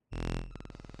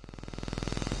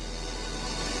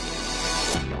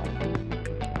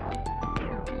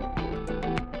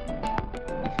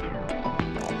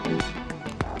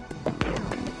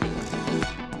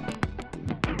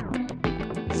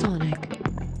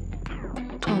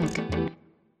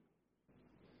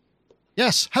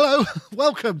Yes, hello,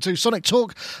 welcome to Sonic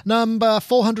Talk number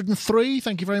 403.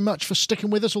 Thank you very much for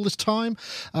sticking with us all this time.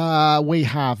 We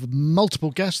have multiple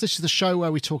guests. This is the show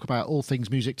where we talk about all things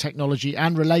music, technology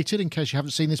and related, in case you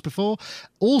haven't seen this before.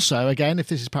 Also, again, if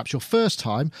this is perhaps your first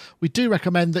time, we do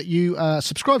recommend that you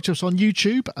subscribe to us on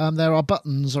YouTube. There are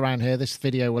buttons around here. This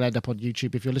video will end up on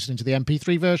YouTube if you're listening to the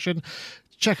MP3 version.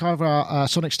 Check out our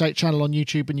Sonic State channel on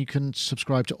YouTube and you can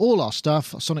subscribe to all our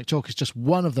stuff. Sonic Talk is just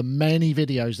one of the many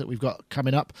videos that we've got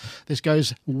coming up. This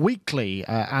goes weekly,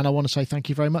 and I want to say thank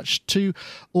you very much to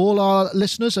all our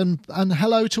listeners and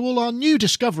hello to all our new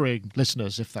discovering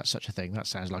listeners, if that's such a thing. That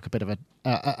sounds like a bit of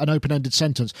an open-ended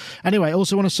sentence. Anyway, I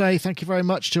also want to say thank you very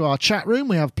much to our chat room.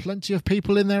 We have plenty of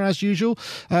people in there as usual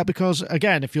because,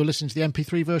 again, if you're listening to the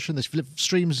MP3 version, this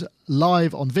streams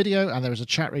live on video and there is a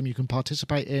chat room you can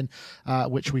participate in,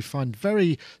 which we find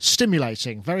very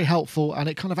stimulating, very helpful, and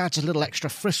it kind of adds a little extra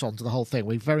frisson to the whole thing.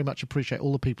 We very much appreciate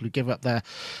all the people who give up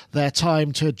their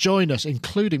time to join us,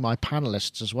 including my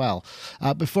panellists as well.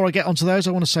 Before I get onto those,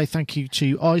 I want to say thank you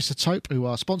to iZotope, who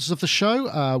are sponsors of the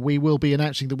show. We will be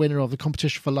announcing the winner of the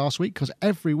competition for last week, because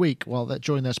every week while they're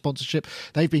during their sponsorship,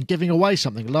 they've been giving away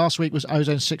something. Last week was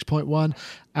Ozone 6.1,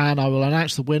 and I will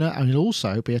announce the winner, and it'll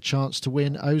also be a chance to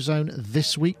win Ozone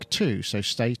this week too, so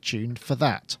stay tuned for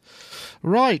that.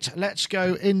 Right, let's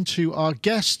go into our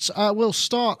guests. We'll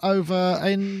start over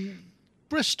in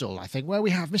Bristol, I think, where we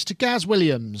have Mr. Gaz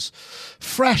Williams,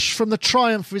 fresh from the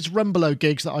triumph of his Rumbelow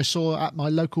gigs that I saw at my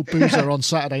local boozer on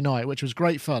Saturday night, which was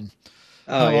great fun.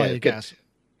 How are you, Gaz?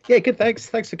 Yeah, good. Thanks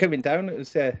for coming down. It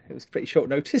was pretty short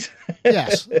notice.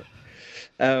 Yes,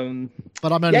 but I'm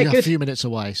only a good. few minutes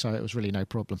away, so it was really no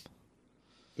problem.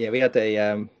 Yeah, we had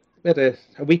a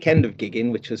weekend of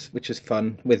gigging, which was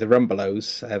fun with the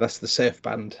Rumbelows. That's the surf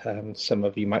band. Some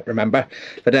of you might remember.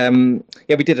 But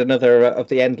we did another of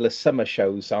the Endless Summer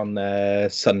shows on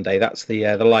Sunday. That's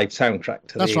the live soundtrack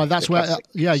to That's right. That's where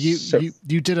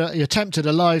you attempted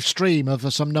a live stream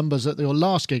of some numbers at your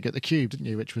last gig at the Cube, didn't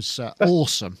you? Which was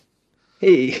awesome.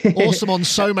 Awesome on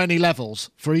so many levels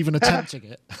for even attempting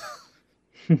it.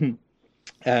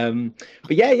 But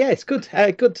it's good.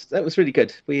 Good. That was really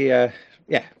good.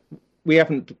 We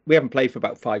haven't played for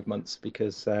about 5 months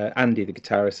because Andy, the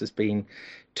guitarist, has been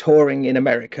touring in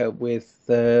America with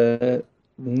the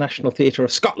National Theatre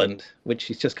of Scotland, which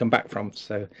he's just come back from.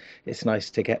 So it's nice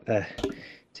to get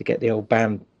the old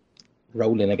band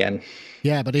rolling again.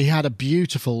 Yeah, but he had a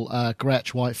beautiful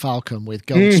Gretsch White Falcon with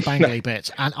gold spangly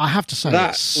bits, and I have to say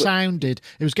it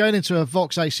was going into a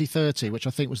Vox AC30, which I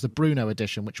think was the Bruno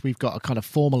edition, which we've got a kind of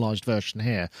formalised version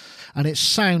here, and it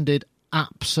sounded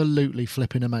absolutely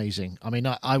flipping amazing. I mean,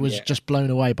 I was just blown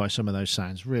away by some of those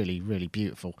sounds. Really, really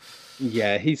beautiful.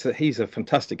 Yeah, he's a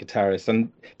fantastic guitarist,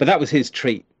 but that was his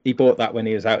treat. He bought that when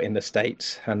he was out in the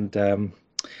States, and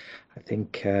I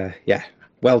think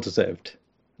well deserved.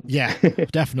 Yeah,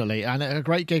 definitely, and a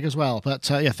great gig as well. But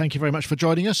thank you very much for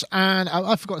joining us. And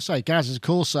I forgot to say, Gaz is of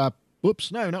course.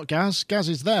 Whoops, no, not Gaz. Gaz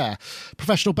is there.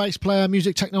 Professional bass player,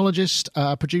 music technologist,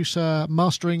 producer,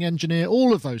 mastering engineer,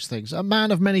 all of those things. A man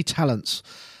of many talents.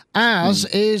 As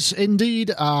is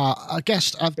indeed a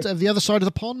guest of the other side of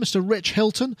the pond, Mr. Rich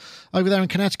Hilton, over there in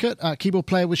Connecticut. Keyboard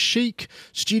player with Chic,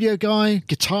 studio guy,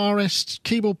 guitarist,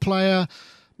 keyboard player,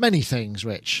 many things,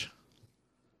 Rich.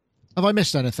 Have I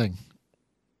missed anything?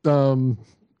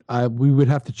 We would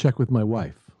have to check with my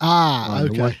wife.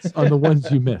 Okay. On the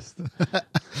ones you missed.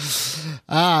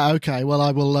 Okay. Well,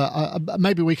 I will.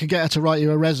 Maybe we can get her to write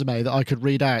you a resume that I could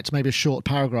read out. Maybe a short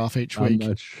paragraph each week.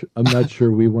 I'm not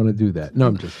sure we want to do that. No,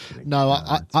 I'm just kidding. No,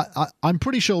 I'm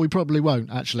pretty sure we probably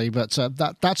won't actually. But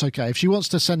that's okay. If she wants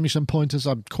to send me some pointers,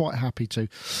 I'm quite happy to.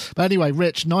 But anyway,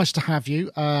 Rich, nice to have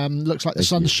you. Looks like the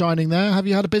sun's shining there. Have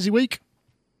you had a busy week?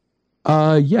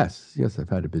 Yes, I've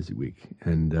had a busy week,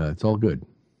 and it's all good.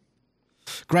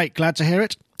 Great, glad to hear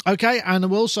it. Okay, and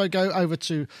we'll also go over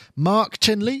to Mark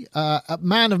Tinley, a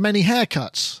man of many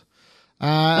haircuts.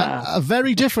 A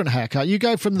very different haircut. You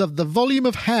go from the volume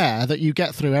of hair that you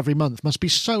get through every month must be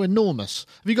so enormous.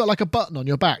 Have you got like a button on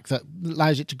your back that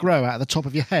allows it to grow out of the top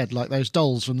of your head like those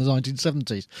dolls from the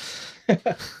 1970s?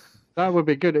 That would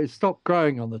be good. It stopped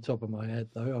growing on the top of my head,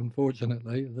 though,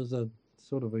 unfortunately. There's a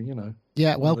sort of a,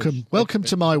 Yeah, welcome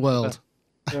to my world.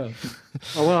 Yeah.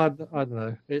 Oh, well, I don't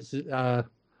know.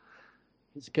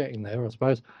 It's getting there, I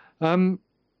suppose.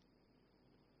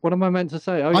 What am I meant to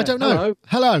say? I don't know.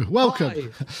 Hello,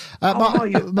 welcome.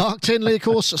 Mark Tinley, of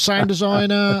course, sound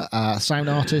designer, sound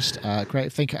artist,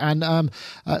 creative thinker, and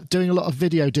doing a lot of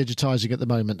video digitizing at the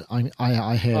moment.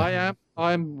 I hear.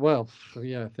 I'm well,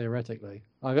 yeah, theoretically.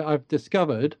 I've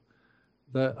discovered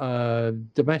that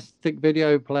domestic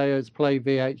video players play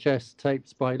VHS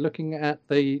tapes by looking at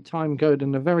the time code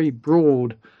in a very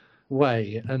broad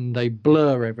way, and they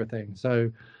blur everything.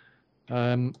 So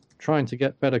trying to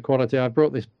get better quality, I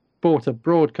bought a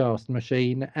broadcast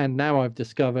machine, and now I've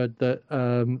discovered that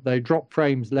they drop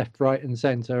frames left, right, and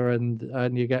center,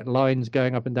 and you get lines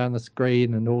going up and down the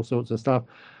screen and all sorts of stuff.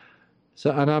 So,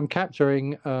 and I'm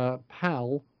capturing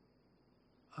PAL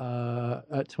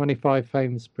at 25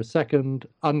 frames per second,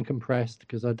 uncompressed,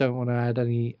 because I don't want to add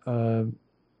any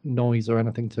noise or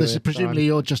anything to it. This is presumably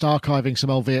you're just archiving some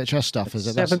old VHS stuff, is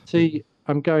it? 70.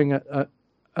 I'm going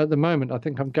at the moment, I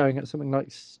think I'm going at something like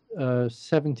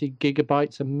 70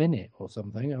 gigabytes a minute or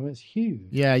something. I mean, it's huge.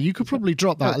 Yeah, you could probably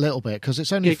drop that a little bit, because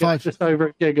it's only just over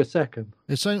a gig a second.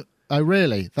 Oh,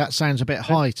 really? That sounds a bit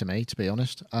high to me, to be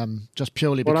honest. Just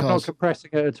purely because... Well, I'm not compressing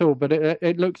it at all, but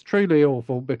it looks truly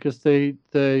awful, because the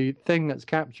thing that's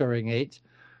capturing it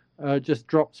just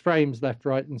drops frames left,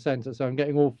 right, and center. So I'm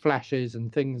getting all flashes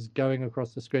and things going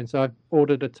across the screen. So I've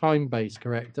ordered a time-based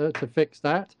corrector to fix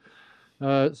that.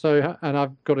 And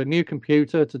I've got a new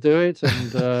computer to do it,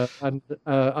 and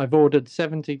I've ordered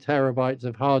 70 terabytes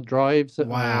of hard drives.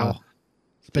 Wow.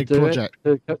 It's a big project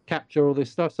to capture all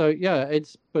this stuff. So yeah,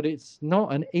 it's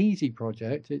not an easy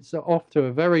project. It's off to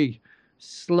a very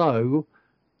slow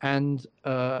and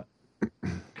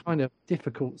kind of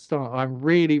difficult start. I'm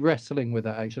really wrestling with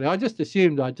it, actually. I just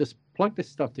assumed I'd just plug this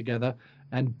stuff together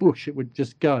and it would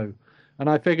just go. And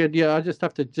I figured, I just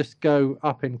have to just go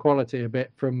up in quality a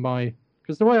bit from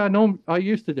because the way I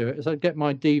used to do it is I'd get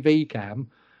my DV cam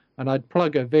and I'd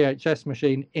plug a VHS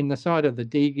machine in the side of the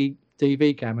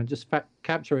DV cam and just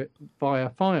capture it via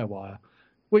FireWire,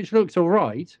 which looks all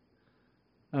right.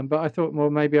 But I thought,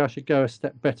 well, maybe I should go a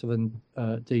step better than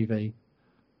DV.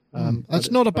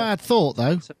 That's not a bad thought,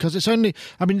 though, because it's only...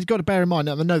 I mean, you've got to bear in mind,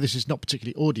 I know this is not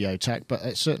particularly audio tech, but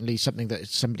it's certainly something that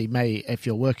somebody may, if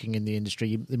you're working in the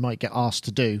industry, they might get asked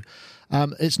to do.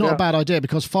 It's not a bad idea,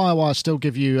 because FireWire still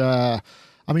give you...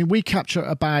 we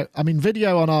capture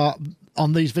video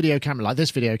on these video camera, like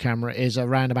this video camera, is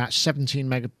around about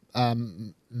 17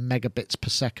 megabits per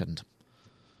second.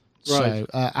 Right.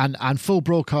 So and full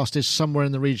broadcast is somewhere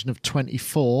in the region of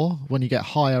 24 when you get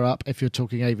higher up. If you're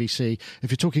talking AVC, if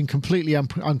you're talking completely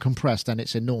uncompressed, then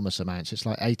it's enormous amounts. It's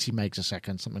like 80 megs a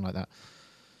second, something like that.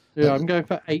 Yeah, I'm going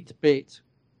for 8-bit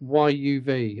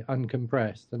YUV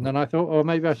uncompressed, and then I thought,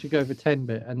 maybe I should go for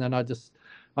 10-bit, and then I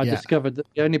discovered that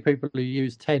the only people who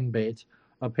use 10-bit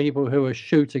are people who are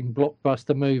shooting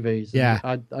blockbuster movies. Yeah.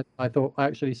 I thought,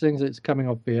 actually, since it's coming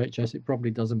off VHS, it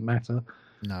probably doesn't matter.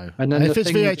 No. And then if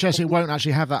it's VHS, it won't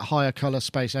actually have that higher colour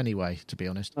space anyway, to be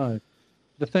honest. No.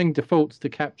 The thing defaults to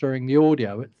capturing the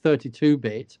audio at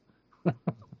 32-bit.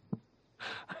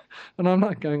 And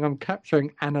I'm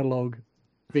capturing analog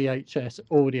VHS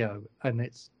audio, and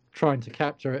it's trying to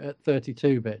capture it at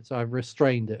 32-bit. So I've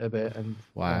restrained it a bit. And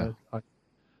wow. I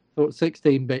thought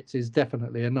 16 bits is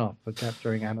definitely enough for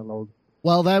capturing analog.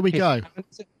 Well, there we go.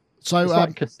 So it's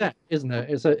like cassette, isn't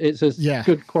it? It's as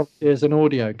good quality as an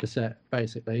audio cassette,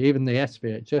 basically. Even the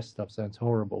SVHS stuff sounds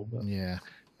horrible. But yeah.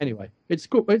 Anyway, it's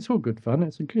good. It's all good fun.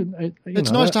 It's a good. It's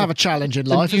nice to have a challenge in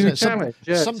life, isn't it?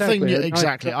 Something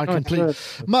exactly. Nice, I completely.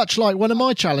 Much like one of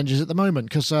my challenges at the moment,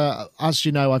 because as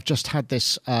you know, I've just had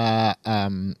this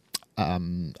Behringer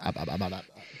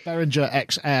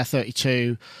X Air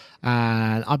 32.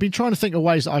 And I've been trying to think of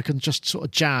ways that I can just sort of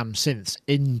jam synths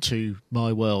into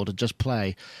my world and just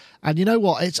play. And you know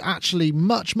what? It's actually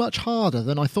much, much harder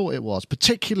than I thought it was,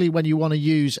 particularly when you want to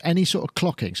use any sort of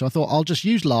clocking. So I thought I'll just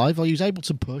use Live. I'll use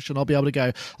Ableton Push, and I'll be able to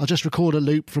go. I'll just record a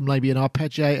loop from maybe an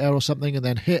arpeggiator or something, and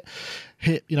then hit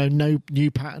no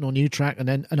new pattern or new track, and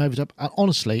then over to. And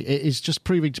honestly, it is just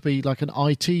proving to be like an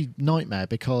IT nightmare,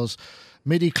 because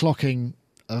MIDI clocking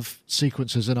of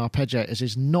sequencers and arpeggiators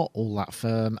is not all that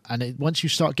firm, and once you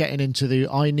start getting into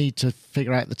I need to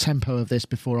figure out the tempo of this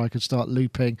before I can start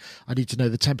looping. I need to know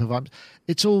the tempo of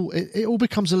it all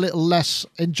becomes a little less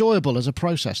enjoyable as a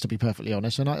process, to be perfectly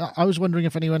honest. And I was wondering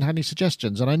if anyone had any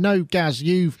suggestions. And I know, Gaz,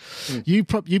 you've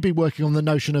been working on the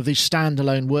notion of these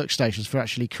standalone workstations for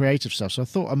actually creative stuff, so I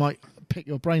thought I might pick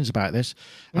your brains about this,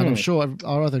 and I'm sure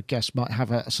our other guests might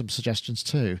have some suggestions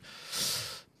too.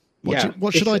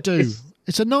 What should I do?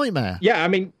 It's a nightmare. Yeah, I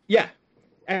mean, yeah.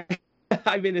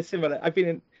 I've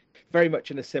been very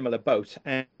much in a similar boat,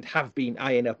 and have been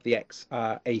eyeing up the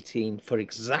X18 for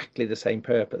exactly the same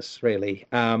purpose, really.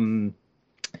 And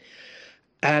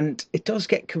it does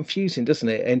get confusing, doesn't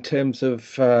it, in terms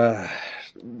of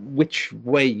which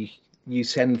way you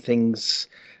send things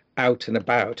out and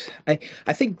about. I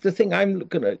think the thing I'm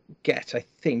going to get,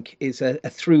 is a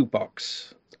through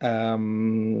box. I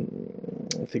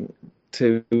think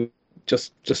to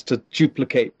just to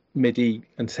duplicate MIDI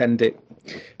and send it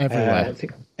Everywhere. I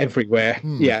think everywhere.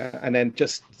 Yeah, and then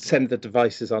just send the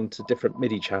devices onto different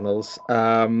MIDI channels.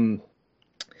 But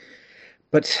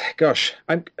gosh,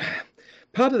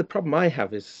 part of the problem I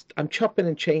have is I'm chopping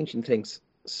and changing things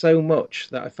so much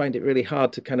that I find it really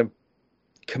hard to kind of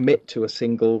commit to a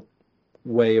single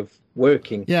way of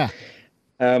working. Yeah.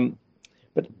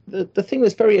 But the thing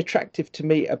that's very attractive to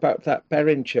me about that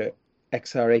Behringer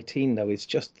XR18 though is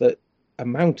just the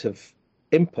amount of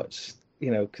inputs,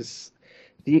 because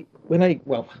let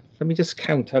me just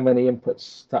count how many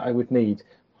inputs that I would need.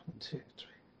 1, 2, 3.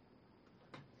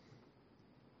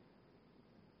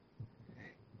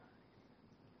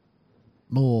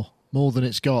 More than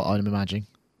it's got, I'm imagining.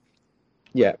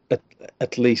 Yeah,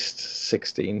 at least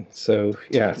 16. So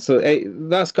yeah, so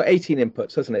that's got 18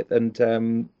 inputs, hasn't it?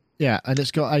 And yeah, and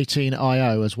it's got 18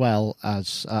 I/O as well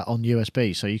as on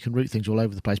USB, so you can route things all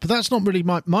over the place. But that's not really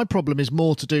my problem. Is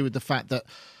more to do with the fact that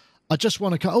I just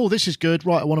want to go, this is good,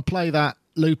 right? I want to play that,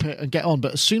 loop it, and get on.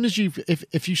 But as soon as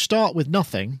if you start with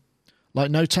nothing, like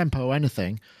no tempo or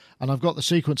anything, and I've got the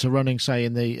sequencer running, say,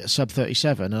 in the Sub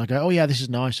 37, and I go, this is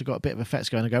nice, I've got a bit of effects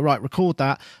going. I go, right, record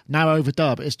that, now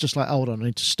overdub. It's just like, hold on, I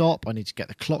need to stop, I need to get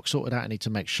the clock sorted out, I need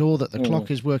to make sure that the clock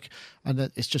is working, and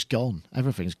that it's just gone.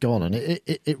 Everything's gone, and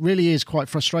it really is quite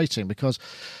frustrating because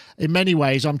in many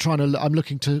ways I'm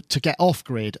looking to get off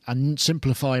grid and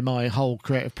simplify my whole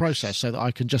creative process so that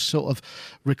I can just sort of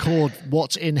record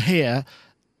what's in here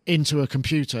into a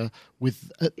computer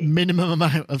with a minimum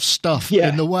amount of stuff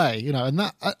in the way, and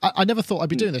that I never thought I'd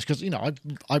be doing this because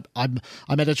I'm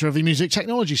editor of the music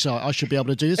technology site. I should be able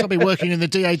to do this. I've been working in the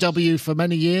DAW for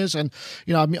many years, and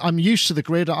I'm used to the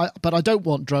grid. But I don't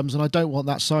want drums, and I don't want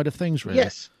that side of things really.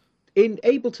 Yes, in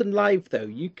Ableton Live though,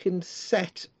 you can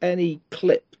set any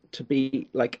clip to be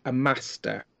like a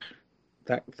master.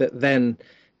 That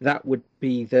would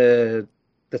be the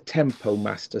tempo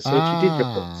master. So if you did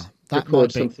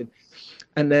record something,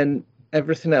 and then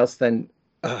everything else, then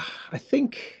I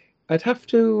think I'd have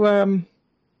to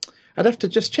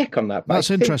just check on that.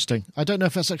 That's interesting. I don't know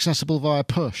if that's accessible via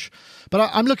push, but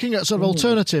I'm looking at sort of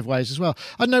alternative ways as well.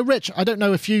 I know, Rich, I don't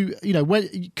know if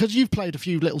because you've played a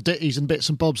few little ditties and bits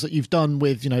and bobs that you've done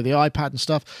with, the iPad and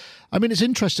stuff. I mean, it's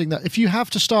interesting that if you have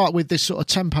to start with this sort of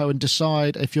tempo and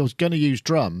decide if you're going to use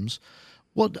drums,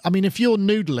 if you're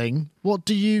noodling, what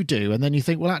do you do? And then you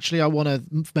think, well, actually, I want to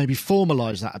maybe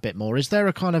formalize that a bit more. Is there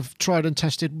a kind of tried and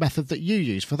tested method that you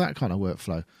use for that kind of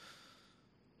workflow?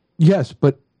 Yes,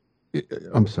 but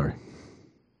I'm sorry.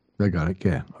 I got it.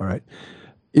 Yeah. All right.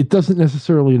 It doesn't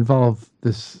necessarily involve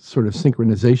this sort of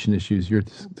synchronization issues you're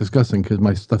discussing because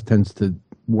my stuff tends to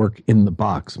work in the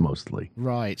box mostly.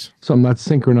 Right. So I'm not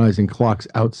synchronizing clocks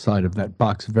outside of that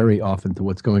box very often to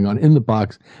what's going on in the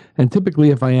box. And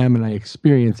typically if I am and I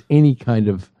experience any kind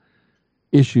of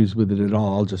issues with it at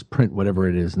all, I'll just print whatever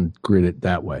it is and grid it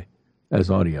that way as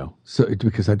audio. So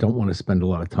because I don't want to spend a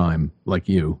lot of time like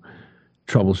you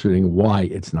troubleshooting why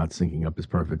it's not syncing up as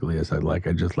perfectly as I'd like.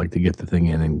 I just like to get the thing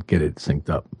in and get it synced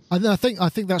up. I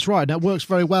think that's right. That works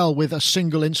very well with a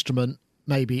single instrument,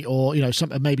 maybe, or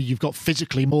maybe you've got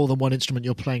physically more than one instrument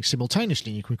you're playing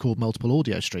simultaneously and you can record multiple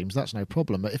audio streams. That's no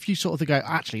problem. But if you sort of go,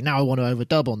 actually, now I want to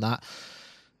overdub on that,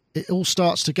 it all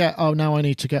starts to get, now I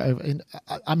need to get over.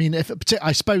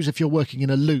 I suppose if you're working in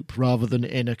a loop rather than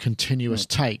in a continuous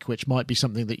take, which might be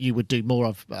something that you would do more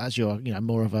of as you're,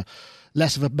 more of a,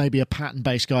 less of a, maybe a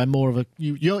pattern-based guy, more of a,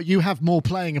 you have more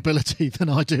playing ability than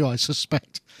I do, I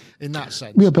suspect, in that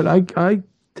sense. Yeah, but I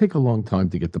take a long time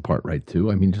to get the part right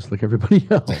too. I mean, just like everybody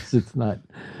else, it's not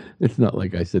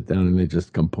like I sit down and they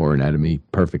just come pouring out of me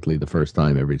perfectly the first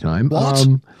time every time. What?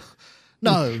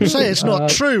 No, say it's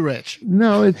not true, Rich.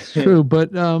 No, it's true.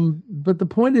 But the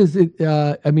point is,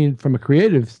 from a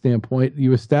creative standpoint,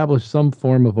 you establish some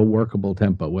form of a workable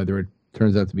tempo, whether it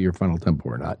turns out to be your final tempo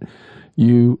or not.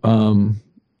 You,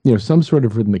 some sort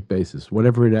of rhythmic basis,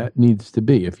 whatever it needs to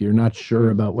be. If you're not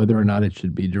sure about whether or not it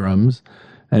should be drums,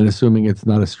 and assuming it's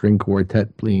not a string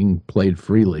quartet being played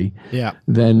freely,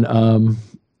 then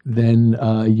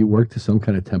you work to some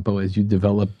kind of tempo as you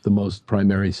develop the most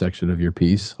primary section of your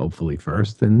piece, hopefully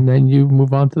first, and then you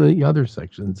move on to the other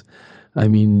sections. I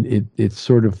mean, it's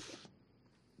sort of,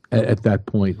 at that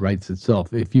point, writes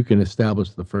itself. If you can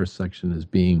establish the first section as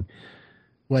being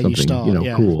where something, you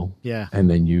start, cool, yeah, and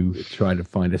then you try to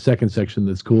find a second section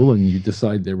that's cool, and you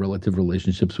decide their relative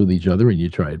relationships with each other, and you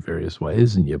try it various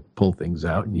ways, and you pull things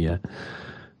out, and you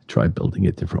try building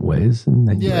it different ways, and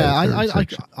then you write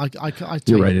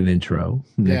an intro.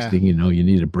 Next thing you know, you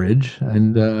need a bridge,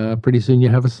 and pretty soon you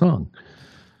have a song.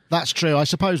 That's true. I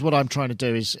suppose what I'm trying to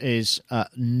do is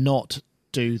not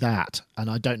do that, and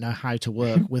I don't know how to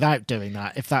work without doing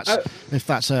that. If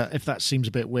that seems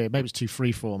a bit weird, maybe it's too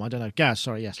freeform. I don't know. Gaz,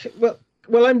 sorry, yes. Well,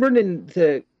 I'm running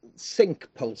the sync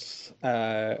pulse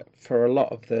for a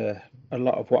lot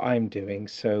of what I'm doing.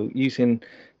 So using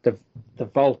the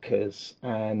Volkers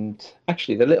and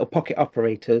actually the little pocket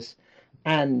operators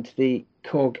and the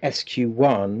Korg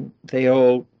SQ1, they're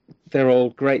all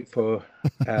great for.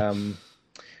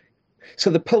 So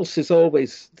the pulse is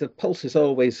always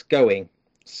going.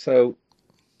 So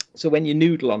when you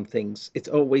noodle on things, it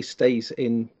always stays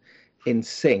in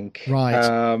sync.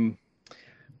 Right.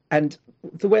 And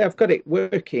the way I've got it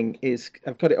working is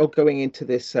I've got it all going into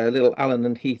this little Allen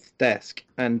and Heath desk,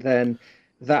 and then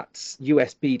that's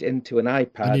USB'd into an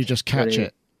iPad. And you just catch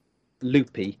it.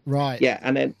 Loopy. Right. Yeah,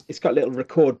 and then it's got a little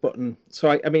record button. So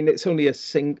I mean, it's only a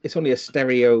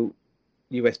stereo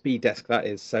USB desk, that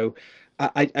is. So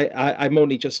I'm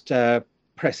only just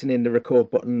pressing in the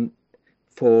record button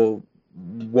for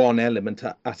one element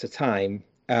at a time.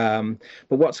 But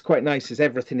what's quite nice is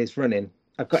everything is running.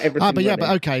 I've got everything. But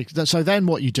okay. So then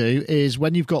what you do is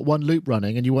when you've got one loop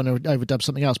running and you want to overdub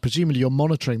something else, presumably you're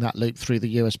monitoring that loop through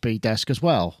the USB desk as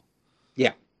well.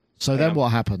 Yeah. So then what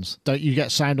happens? Don't you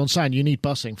get sound on sound? You need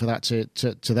busing for that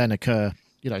to then occur,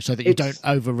 so that you don't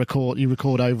over-record, you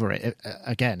record over it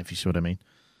again, if you see what I mean.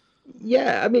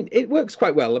 Yeah, I mean, it works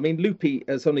quite well. I mean, Loopy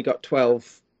has only got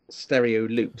 12 stereo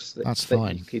loops That's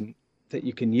fine. that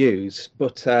you can use.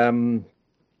 But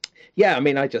yeah, I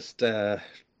mean, I don't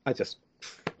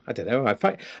know. I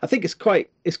think it's quite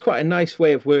a nice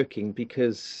way of working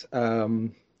because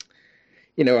I'll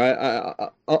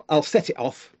set it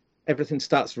off. Everything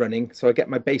starts running, so I get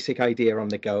my basic idea on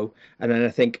the go, and then I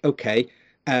think, okay,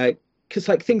 because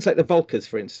like things like the Volkers,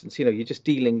 for instance, you're just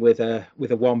dealing with a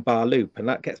 1 bar loop, and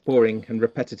that gets boring and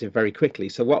repetitive very quickly.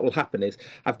 So what will happen is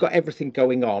I've got everything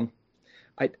going on.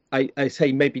 I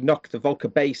say maybe knock the Volker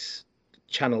bass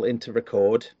channel into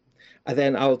record, and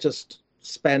then I'll just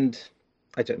spend,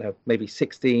 I don't know, maybe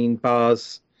 16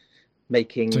 bars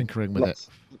tinkering with it.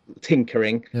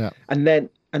 Tinkering. Yeah. And then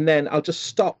I'll just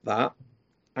stop that,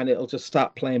 and it'll just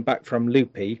start playing back from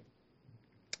Loopy.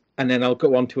 And then I'll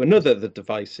go on to another of the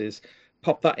devices,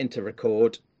 pop that into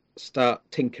record, start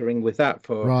tinkering with that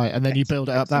for right, and then you build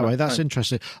it up that way. That's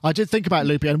interesting. I did think about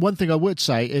Loopy, and one thing I would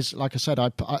say is, like I said, I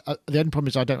the only problem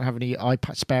is I don't have any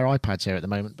spare iPads here at the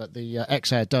moment, but the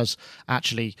X-Air does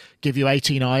actually give you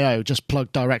 18IO just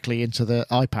plugged directly into the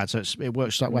iPad, so it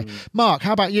works that way. Mark,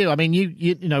 how about you? I mean,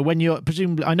 you know, when you're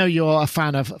presumably, I know you're a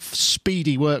fan of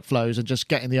speedy workflows and just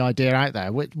getting the idea out there.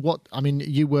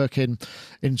 You work in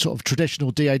sort of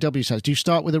traditional DAW sets. Do you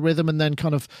start with a rhythm and then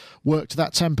kind of work to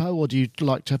that tempo, or do you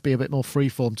like to be a bit more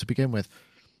freeform to begin with?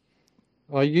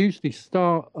 I usually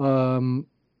start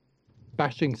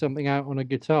bashing something out on a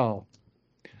guitar,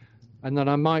 and then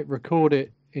I might record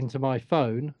it into my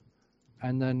phone,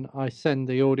 and then I send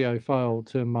the audio file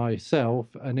to myself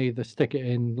and either stick it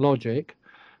in Logic,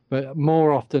 but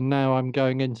more often now I'm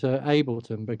going into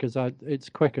Ableton because it's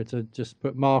quicker to just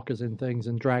put markers in things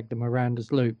and drag them around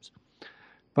as loops.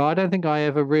 But I don't think I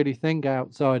ever really think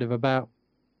outside of about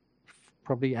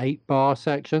probably 8 bar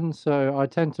sections, so I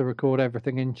tend to record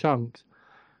everything in chunks.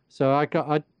 So I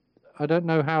don't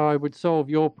know how I would solve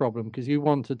your problem, because you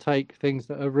want to take things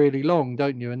that are really long,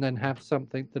 don't you, and then have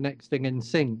the next thing in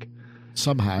sync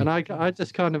somehow. And I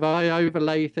just kind of I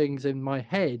overlay things in my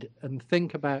head and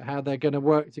think about how they're going to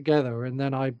work together, and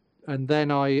then I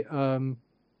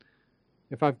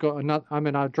if I've got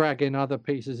I'll drag in other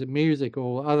pieces of music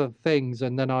or other things,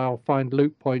 and then I'll find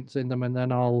loop points in them, and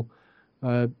then I'll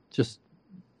just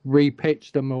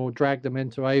repitch them or drag them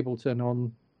into Ableton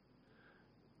on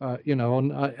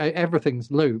everything's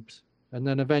loops, and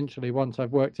then eventually once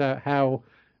I've worked out how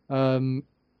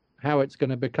it's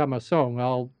going to become a song,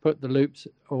 I'll put the loops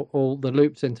or all the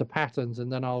loops into patterns,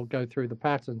 and then I'll go through the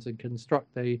patterns and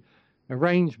construct the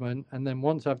arrangement, and then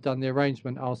once I've done the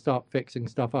arrangement, I'll start fixing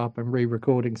stuff up and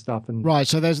re-recording stuff. And right,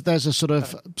 so there's a sort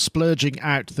of splurging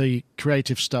out the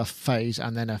creative stuff phase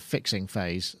and then a fixing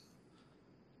phase.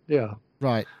 Yeah.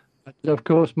 Right. Of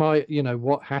course,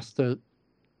 the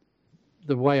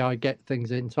way I get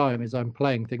things in time is I'm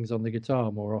playing things on the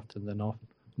guitar more often than not.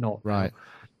 Right.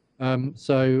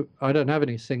 So I don't have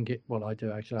any sync. Well, I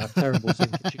do actually. I have terrible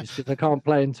sync issues because I can't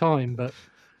play in time. But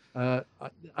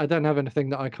I don't have anything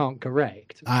that I can't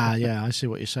correct. Yeah, I see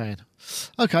what you're saying.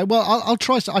 Okay, well, I'll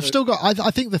try. I've still got.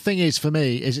 I think the thing is for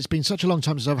me is it's been such a long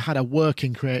time since I've had a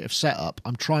working creative setup.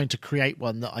 I'm trying to create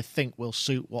one that I think will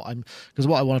suit because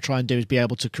what I want to try and do is be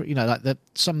able to, like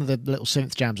some of the little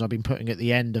synth jams I've been putting at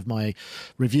the end of my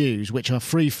reviews, which are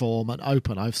freeform and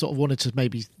open. I've sort of wanted to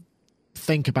maybe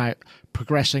think about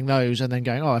progressing those and then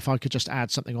going, if I could just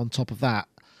add something on top of that.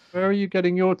 Where are you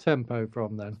getting your tempo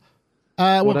from then?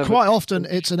 Well, quite often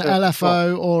it's an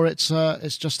LFO or it's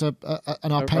just an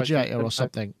arpeggiator or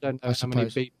something. I don't know how many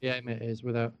BPM it is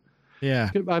without. Yeah.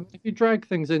 If you drag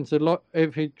things into Logic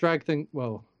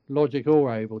or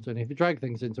Ableton, if you drag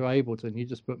things into Ableton, you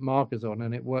just put markers on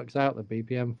and it works out the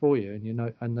BPM for you,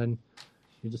 and then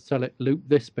you just tell it loop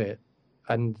this bit,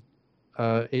 and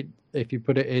if you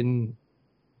put it in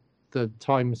the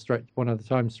time stretch, one of the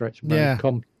time stretch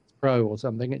mode, Pro or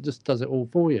something, it just does it all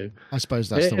for you. I suppose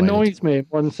that's it annoys me in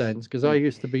one sense because I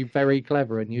used to be very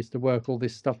clever and used to work all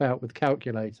this stuff out with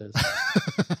calculators.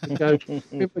 People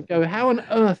would go, how on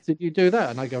earth did you do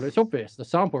that? And I go, it's obvious. The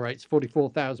sample rate's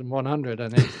 44,100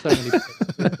 and it's so many.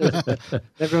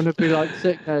 Everyone would be like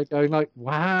sitting there going like,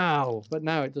 wow. But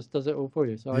now it just does it all for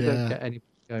you. So I don't get any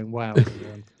going, wow.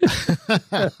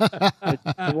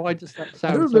 Why does that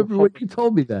sound? I remember when you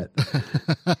told me that.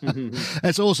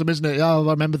 It's awesome, isn't it? I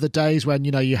remember the days when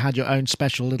you had your own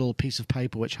special little piece of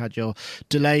paper which had your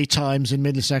delay times in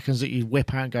milliseconds that you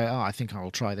whip out and go, I think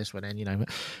I'll try this one in.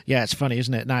 Yeah, it's funny,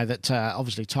 isn't it? Now that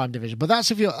obviously time division, but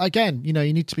that's if you're again, you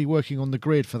need to be working on the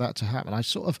grid for that to happen. I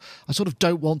sort of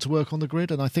don't want to work on the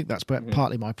grid, and I think that's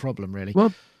partly my problem, really.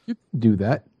 Well, you can do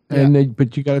that.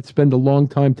 But you got to spend a long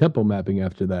time tempo mapping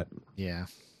after that. Yeah,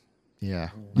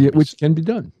 which can be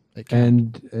done. It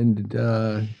can.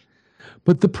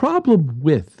 But the problem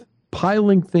with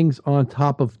piling things on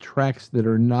top of tracks that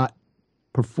are not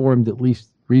performed at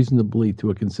least reasonably to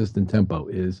a consistent tempo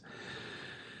is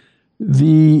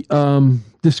the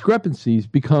discrepancies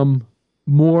become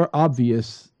more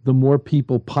obvious the more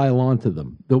people pile onto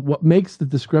them. What makes the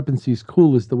discrepancies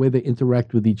cool is the way they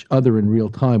interact with each other in real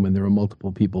time when there are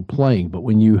multiple people playing. But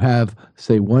when you have,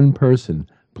 say, one person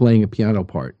playing a piano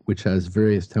part, which has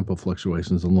various tempo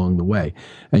fluctuations along the way,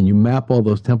 and you map all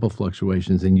those tempo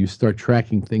fluctuations and you start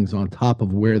tracking things on top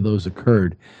of where those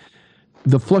occurred,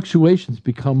 the fluctuations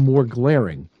become more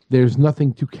glaring. There's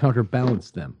nothing to counterbalance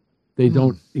them. They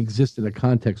don't exist in a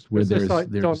context where there's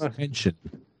tension.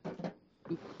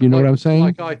 You know what I'm saying?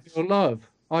 Like I Feel Love.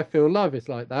 I Feel Love is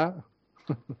like that.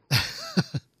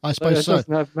 I suppose so. It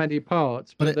doesn't have many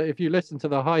parts, but if you listen to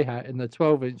the hi-hat in the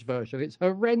 12-inch version, it's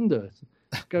horrendous.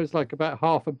 It goes like about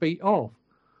half a beat off.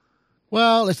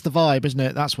 Well, it's the vibe, isn't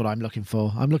it? That's what I'm looking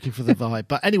for. I'm looking for the vibe.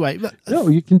 But anyway... No,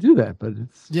 you can do that, but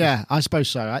it's... Yeah, I suppose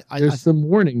so. There's some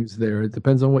warnings there. It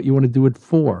depends on what you want to do it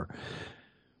for.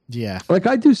 Yeah. Like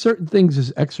I do certain things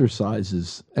as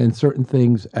exercises and certain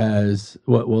things as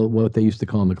what they used to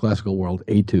call in the classical world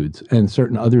etudes, and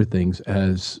certain other things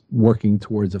as working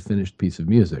towards a finished piece of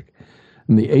music.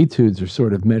 And the etudes are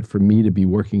sort of meant for me to be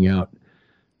working out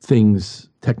things,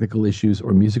 technical issues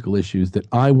or musical issues that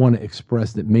I want to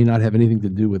express that may not have anything to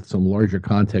do with some larger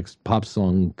context pop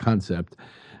song concept.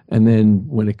 And then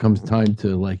when it comes time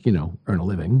to earn a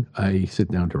living, I sit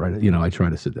down to write I try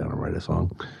to sit down and write a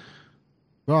song.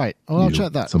 Right. Well, I'll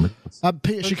check that.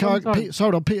 Peter Chicago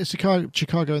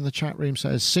in the chat room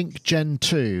says, Sync Gen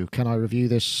 2. Can I review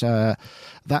this?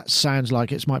 That sounds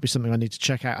like it might be something I need to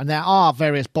check out. And there are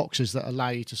various boxes that allow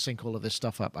you to sync all of this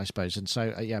stuff up, I suppose. And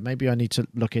so, maybe I need to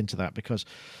look into that because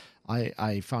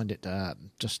I find it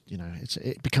just,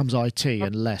 it becomes IT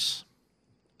and less.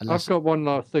 I've got one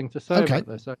last thing to say about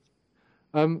this.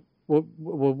 Well,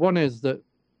 one is that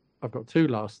I've got two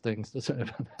last things to say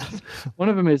about that. One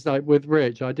of them is like with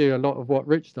Rich, I do a lot of what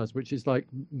Rich does, which is like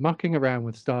mucking around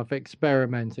with stuff,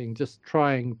 experimenting, just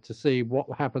trying to see what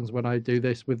happens when I do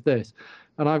this with this.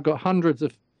 And I've got hundreds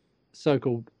of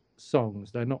so-called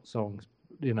songs. They're not songs,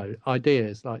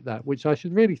 ideas like that, which I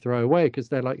should really throw away because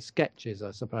they're like sketches,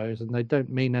 I suppose, and they don't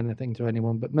mean anything to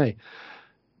anyone but me.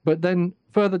 But then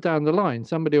further down the line,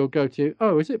 somebody will go to,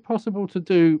 is it possible to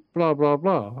do blah, blah,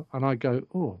 blah? And I go,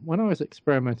 when I was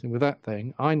experimenting with that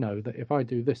thing, I know that if I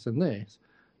do this and this,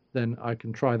 then I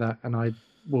can try that and I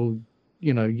will,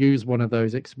 use one of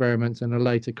those experiments in a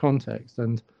later context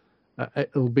and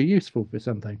it'll be useful for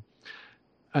something.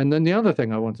 And then the other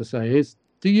thing I want to say is,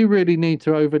 do you really need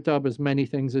to overdub as many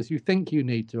things as you think you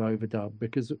need to overdub?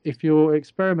 Because if you're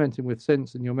experimenting with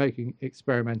synths and you're making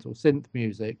experimental synth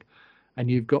music, and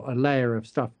you've got a layer of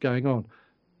stuff going on.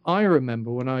 I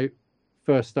remember when I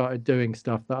first started doing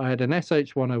stuff that I had an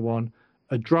SH-101,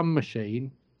 a drum machine,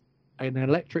 an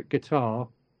electric guitar,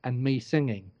 and me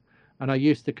singing. And I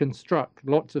used to construct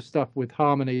lots of stuff with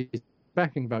harmonies,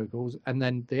 backing vocals, and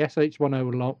then the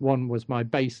SH-101 was my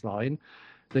bass line.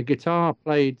 The guitar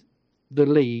played the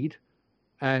lead,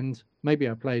 and maybe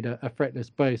I played a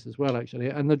fretless bass as well, actually.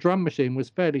 And the drum machine was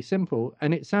fairly simple,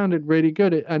 and it sounded really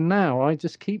good. And now I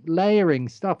just keep layering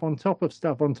stuff on top of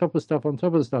stuff, on top of stuff, on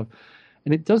top of stuff.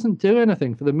 And it doesn't do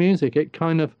anything for the music. It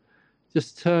kind of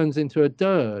just turns into a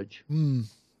dirge.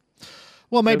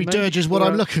 Well, maybe dirge is what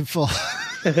I'm looking for.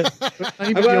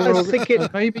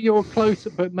 Maybe you're closer,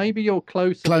 but maybe you're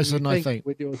closer than I think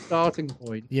with your starting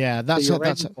point. Yeah, that's a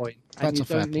fair point. And you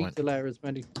don't need to layer as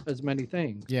many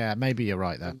things. Yeah, maybe you're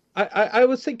right there. I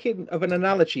was thinking of an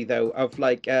analogy though of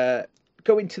like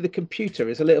going to the computer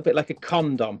is a little bit like a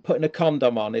condom. Putting a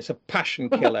condom on is a passion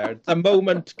killer. The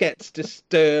moment gets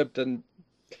disturbed, and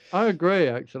I agree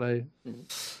actually.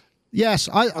 Yes,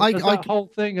 that whole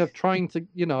thing of trying to,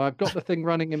 I've got the thing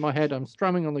running in my head. I'm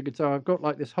strumming on the guitar. I've got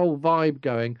like this whole vibe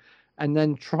going, and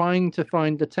then trying to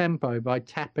find the tempo by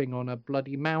tapping on a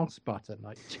bloody mouse button.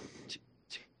 Like,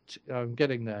 I'm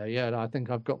getting there. Yeah, I think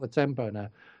I've got the tempo now.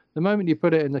 The moment you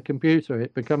put it in the computer,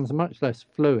 it becomes much less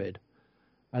fluid,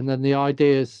 and then the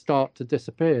ideas start to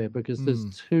disappear because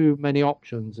there's too many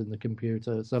options in the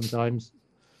computer sometimes,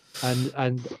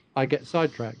 and I get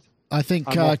sidetracked. I think,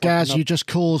 Gaz, you just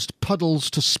caused Puddles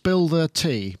to spill the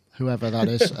tea, whoever that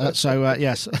is.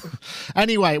 Yes.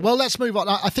 Anyway, well, let's move on.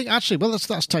 I think, actually,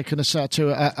 that's taken us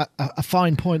to a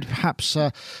fine point, perhaps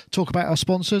talk about our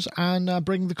sponsors and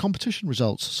bring the competition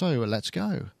results. So let's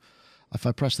go. If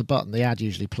I press the button, the ad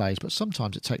usually plays, but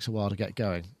sometimes it takes a while to get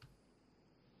going.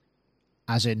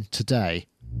 As in today.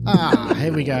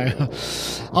 Here we go.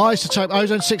 iZotope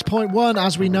Ozone 6.1,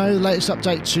 as we know, the latest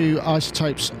update to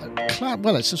iZotope's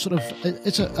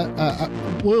it's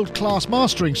a world-class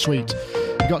mastering suite.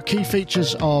 You've got key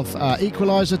features of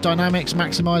equalizer, dynamics,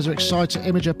 maximizer, exciter,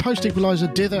 imager, post-equalizer,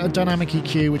 dither, and dynamic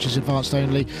EQ, which is advanced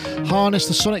only. Harness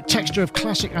the sonic texture of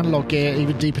classic analog gear,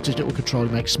 even deeper digital control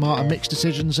to make smarter mix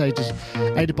decisions,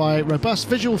 aided by robust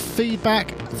visual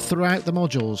feedback throughout the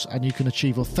modules, and you can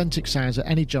achieve authentic sounds at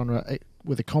any genre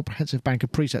with a comprehensive bank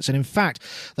of presets. And in fact,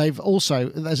 there's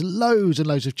loads and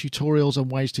loads of tutorials on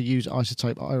ways to use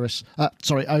iZotope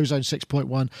Ozone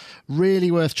 6.1.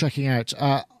 Really worth checking out.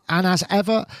 And as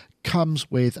ever, comes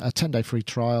with a 10-day free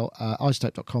trial.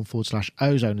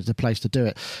 iZotope.com/ozone is the place to do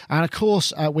it. And of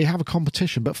course, we have a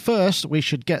competition. But first, we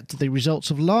should get to the results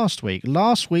of last week.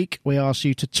 Last week, we asked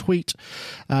you to tweet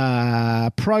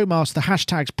the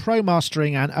hashtags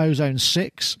ProMastering and Ozone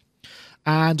 6.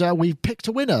 And we picked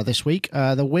a winner this week.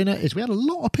 The winner is, we had a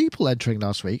lot of people entering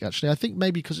last week, actually. I think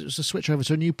maybe because it was a switch over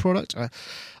to a new product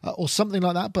or something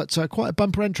like that, but quite a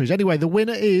bumper entries. Anyway, the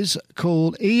winner is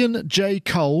called Ian J.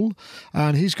 Cole,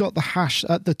 and he's got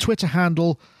the Twitter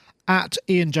handle at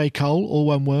Ian J. Cole, all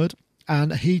one word.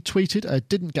 And he tweeted,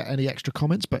 didn't get any extra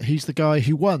comments, but he's the guy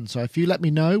who won. So if you let me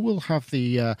know, we'll have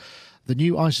the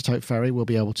new iZotope Ferry. We'll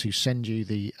be able to send you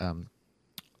the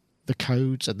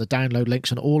codes and the download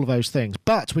links and all of those things.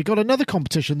 But we got another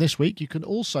competition this week. You can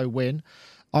also win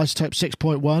iZotope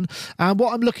 6.1. And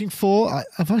what I'm looking for,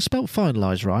 have I spelled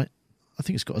finalise right? I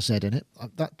think it's got a Z in it.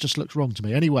 That just looks wrong to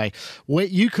me. Anyway,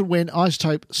 you can win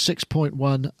iZotope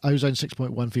 6.1, Ozone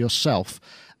 6.1 for yourself.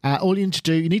 All you need to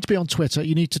do, you need to be on Twitter.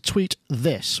 You need to tweet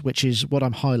this, which is what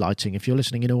I'm highlighting. If you're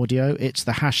listening in audio, it's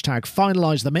the hashtag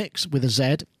finalise the mix with a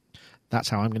Z. That's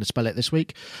how I'm going to spell it this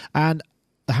week. And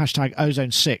the hashtag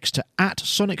Ozone 6 to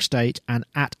 @SonicState and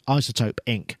 @iZotope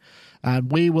Inc.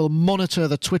 And we will monitor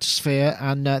the Twitter sphere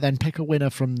and then pick a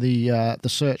winner from the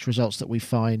search results that we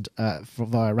find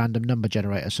via random number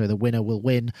generator. So the winner will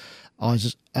win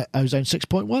Ozone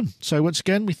 6.1. So once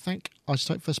again, we thank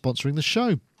iZotope for sponsoring the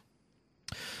show.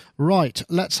 Right,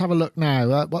 let's have a look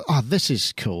now. This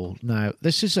is cool. Now,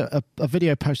 this is a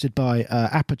video posted by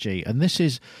Apogee, and this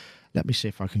is... Let me see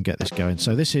if I can get this going.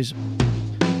 So this is...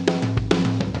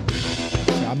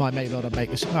 I might be able to make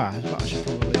this... I should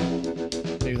probably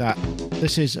do that.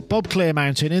 This is Bob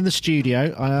Clearmountain in the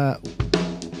studio.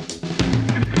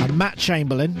 And Matt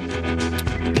Chamberlain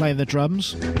playing the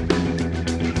drums.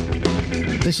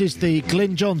 This is the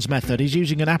Glyn Johns method. He's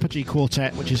using an Apogee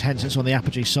quartet, which is hence it's on the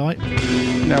Apogee site.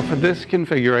 Now for this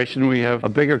configuration, we have a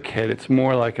bigger kit. It's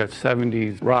more like a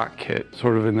 70s rock kit,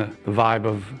 sort of in the vibe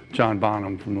of John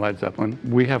Bonham from Led Zeppelin.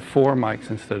 We have 4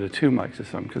 mics instead of 2 mics this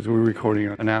time because we're recording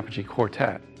an Apogee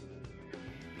quartet.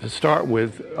 To start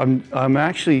with, I'm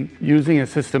actually using a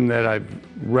system that I've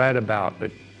read about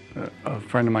that a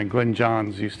friend of mine, Glyn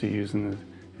Johns, used to use in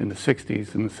the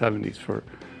 60s and the 70s for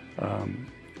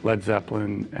Led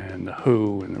Zeppelin and the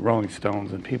Who and the Rolling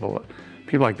Stones and people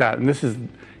like that. And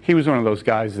he was one of those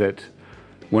guys that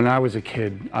when I was a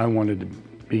kid, I wanted to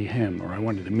be him, or I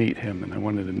wanted to meet him, and I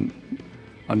wanted to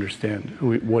understand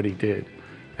what he did.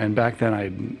 And back then I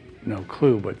had no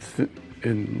clue, but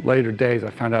in later days I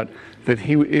found out that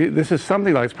this is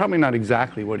something like, it's probably not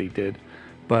exactly what he did,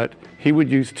 but he would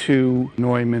use two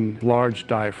Neumann large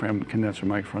diaphragm condenser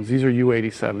microphones. These are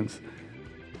U87s.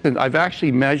 And I've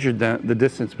actually measured the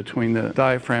distance between the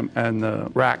diaphragm and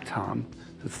the rack tom.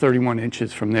 It's 31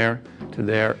 inches from there to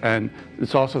there, and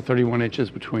it's also 31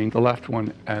 inches between the left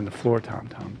one and the floor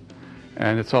tom.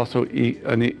 And it's also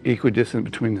an equidistant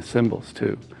between the cymbals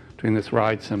too, between this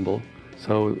ride cymbal.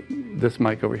 So this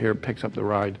mic over here picks up the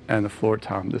ride and the floor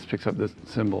tom. This picks up the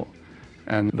cymbal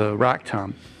and the rack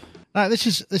tom. Now, this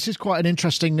is quite an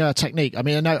interesting technique. I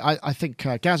mean, I think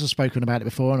Gaz has spoken about it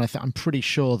before, and I'm pretty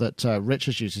sure that Rich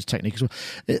has used this technique as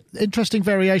well. Interesting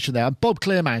variation there. Bob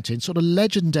Clearmountain, sort of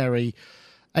legendary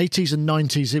 80s and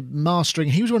 90s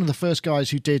mastering. He was one of the first guys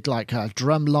who did like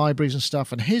drum libraries and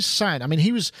stuff, and his sound, I mean,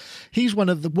 he's one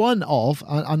of,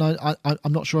 and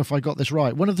I'm not sure if I got this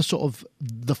right, one of the sort of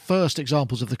the first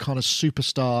examples of the kind of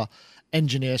superstar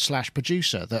engineer /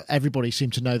 producer that everybody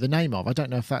seemed to know the name of. I don't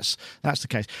know if that's the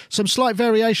case. Some slight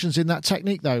variations in that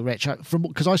technique though, Rich,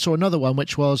 because I saw another one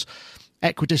which was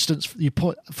equidistance you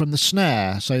put from the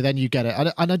snare, so then you get it.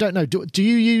 And I don't know, do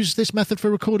you use this method for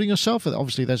recording yourself?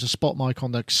 Obviously there's a spot mic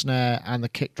on the snare and the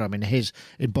kick drum in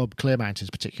Bob Clearmountain's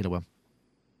particular one.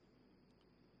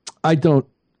 I don't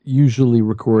usually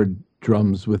record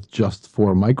drums with just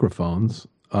 4 microphones,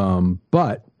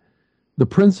 but the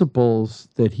principles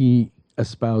that he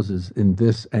espouses in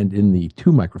this and in the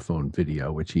 2 microphone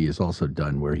video, which he has also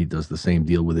done, where he does the same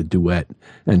deal with a duet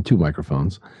and 2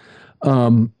 microphones,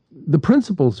 the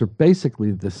principles are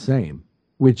basically the same,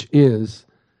 which is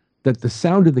that the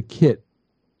sound of the kit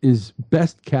is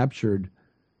best captured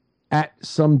at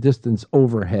some distance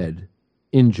overhead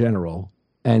in general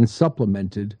and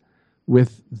supplemented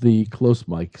with the close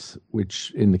mics,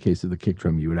 which in the case of the kick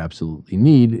drum you would absolutely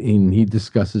need. And he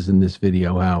discusses in this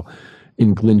video how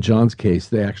in Glyn John's case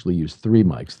they actually used 3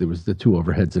 mics. There was the 2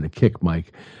 overheads and a kick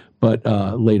mic, but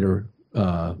later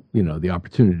the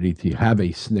opportunity to have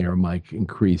a snare mic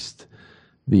increased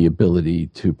the ability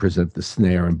to present the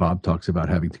snare, and Bob talks about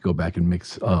having to go back and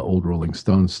mix old Rolling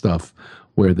Stones stuff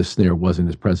where the snare wasn't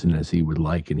as present as he would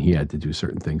like, and he had to do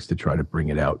certain things to try to bring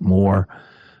it out more.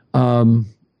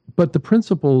 But the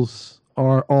principles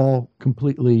are all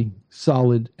completely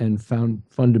solid and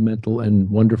fundamental and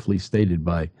wonderfully stated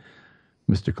by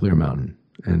Mr. Clearmountain.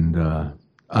 And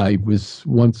I was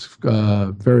once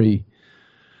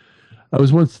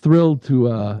thrilled to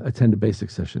attend a basic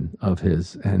session of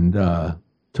his, and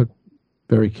took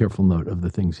very careful note of the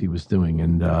things he was doing,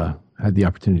 and had the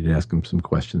opportunity to ask him some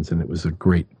questions. And it was a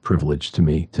great privilege to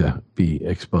me to be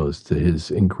exposed to his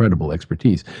incredible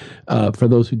expertise. For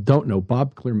those who don't know,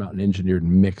 Bob Clearmountain engineered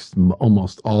and mixed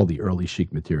almost all the early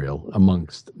Chic material,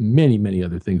 amongst many, many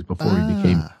other things, before he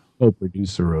became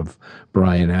co-producer of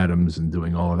Bryan Adams and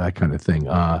doing all of that kind of thing.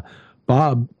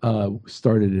 Bob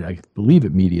started, I believe,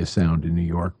 at Media Sound in New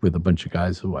York with a bunch of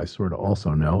guys who I sort of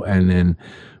also know, and then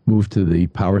moved to the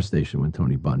Power Station when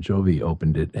Tony Bon Jovi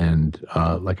opened it, and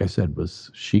like I said,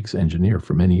 was Chic's engineer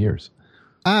for many years.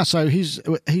 So he's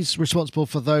responsible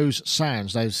for those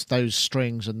sounds, those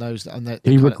strings, and those. And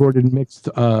he recorded and mixed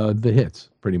the hits,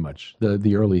 pretty much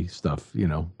the early stuff.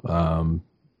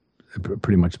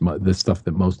 Pretty much the stuff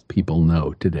that most people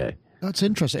know today. That's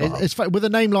interesting. It's with a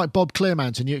name like Bob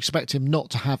Clearmountain, you expect him not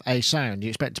to have a sound. You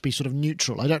expect it to be sort of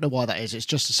neutral. I don't know why that is. It's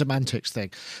just a semantics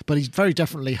thing. But he very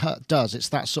definitely does. It's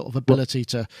that sort of ability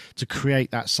to create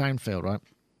that sound field, right?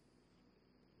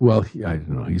 Well, I don't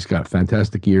know. He's got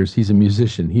fantastic ears. He's a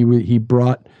musician. He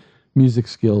brought music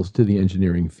skills to the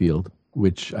engineering field,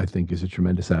 which I think is a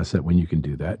tremendous asset when you can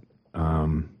do that.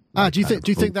 Do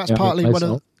you think that's partly one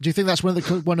of? Do you think that's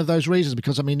one of those reasons?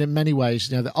 Because I mean, in many ways,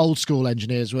 the old school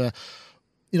engineers were,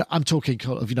 I'm talking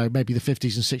of maybe the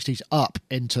 50s and 60s up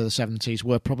into the 70s,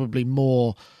 were probably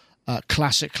more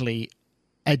classically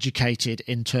educated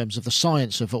in terms of the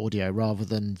science of audio rather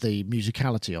than the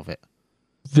musicality of it.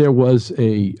 There was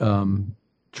a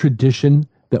tradition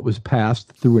that was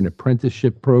passed through an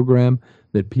apprenticeship program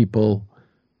that people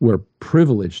were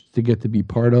privileged to get to be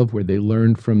part of, where they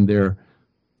learned from their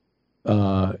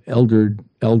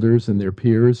elders and their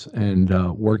peers, and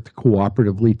worked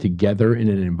cooperatively together in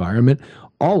an environment.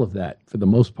 All of that, for the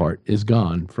most part, is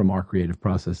gone from our creative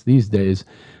process these days,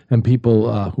 and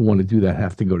people who want to do that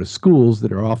have to go to schools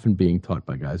that are often being taught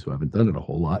by guys who haven't done it a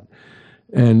whole lot.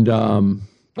 And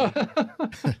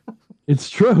it's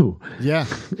true. Yeah,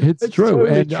 it's true.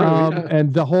 Totally And true, yeah.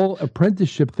 And the whole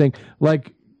apprenticeship thing,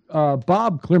 like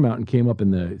Bob Clearmountain came up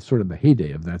in the sort of the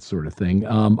heyday of that sort of thing.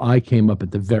 I came up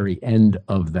at the very end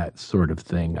of that sort of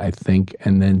thing, I think,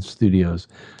 and then studios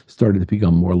started to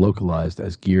become more localized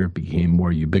as gear became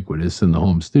more ubiquitous, and the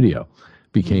home studio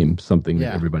became something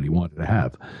that everybody wanted to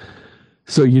have.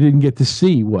 So you didn't get to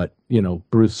see what,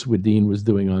 Bruce Swedien was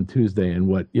doing on Tuesday, and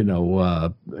what,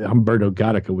 Humberto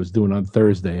Gatica was doing on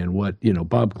Thursday, and what,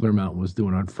 Bob Clearmountain was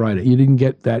doing on Friday. You didn't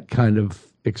get that kind of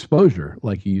exposure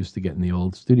like you used to get in the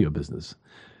old studio business,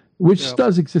 which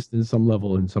does exist in some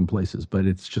level in some places, but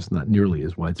it's just not nearly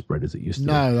as widespread as it used to.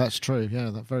 No, that's true. Yeah,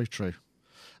 that's very true.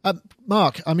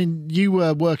 Mark, I mean, you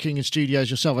were working in studios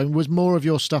yourself. I mean, was more of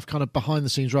your stuff kind of behind the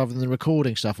scenes rather than the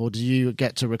recording stuff, or did you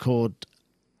get to record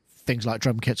things like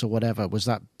drum kits or whatever? Was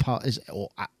that part is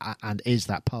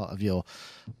that part of your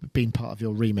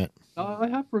remit? I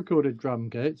have recorded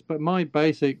drum kits, but my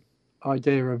basic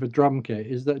idea of a drum kit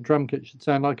is that a drum kit should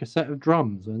sound like a set of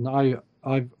drums, and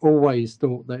I've always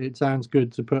thought that it sounds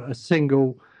good to put a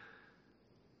single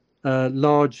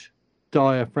large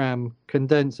diaphragm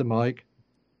condenser mic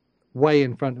way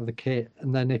in front of the kit,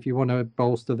 and then if you want to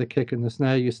bolster the kick and the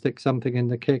snare, you stick something in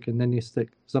the kick and then you stick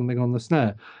something on the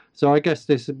snare. So I guess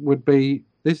this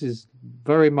is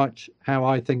very much how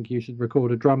I think you should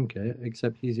record a drum kit,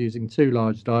 except he's using two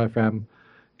large diaphragm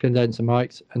condenser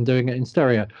mics and doing it in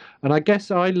stereo. And I guess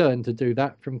I learned to do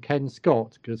that from Ken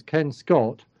Scott, because Ken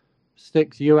Scott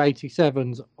sticks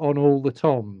U87s on all the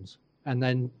toms and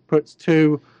then puts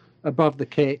two above the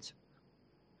kit,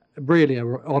 really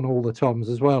on all the toms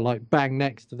as well, like bang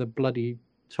next to the bloody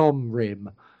tom rim.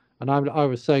 And I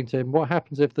was saying to him, what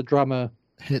happens if the drummer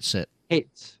hits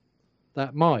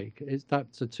that mic?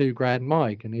 That's a $2,000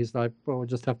 mic. And he's like, well, we'll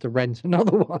just have to rent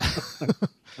another one.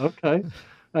 Okay.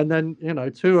 And then,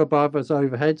 two above as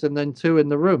overheads and then two in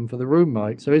the room for the room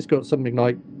mic. So he's got something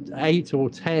like 8 or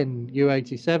 10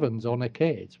 U87s on a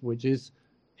kit, which is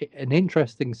an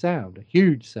interesting sound, a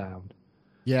huge sound.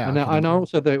 Yeah. And I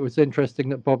also thought it was interesting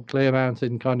that Bob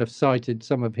Clearmountain kind of cited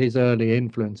some of his early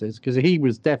influences, because he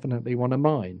was definitely one of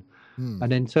mine.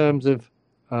 And in terms of,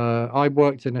 I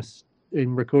worked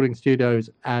in recording studios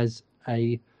as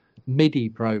a MIDI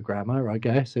programmer, I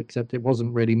guess, except it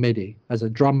wasn't really MIDI, as a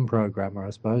drum programmer,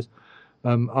 I suppose.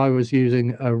 I was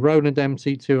using a Roland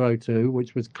MC202,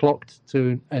 which was clocked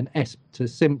to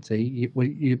SMPTE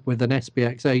with an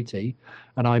SPX80,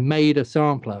 and I made a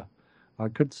sampler. I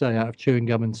could say out of chewing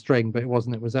gum and string, but it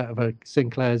wasn't. It was out of a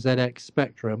Sinclair ZX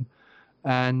Spectrum,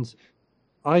 and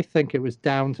I think it was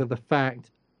down to the fact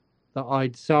that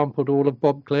I'd sampled all of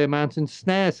Bob Clearmountain's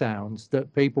snare sounds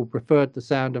that people preferred the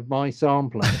sound of my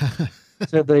sampler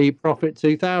to the Prophet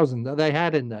 2000 that they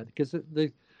had in there, because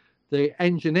the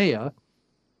engineer,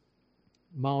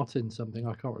 Martin something,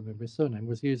 I can't remember his surname,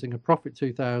 was using a Prophet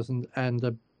 2000 and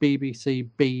a BBC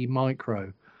B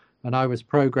micro, and I was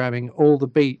programming all the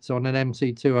beats on an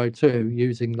MC202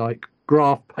 using like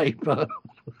graph paper.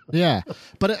 Yeah,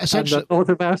 but essentially, and a lot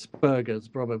of Asperger's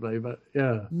probably, but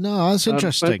yeah. No, that's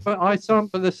interesting. But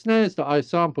the snares that I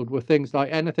sampled were things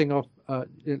like anything off,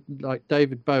 like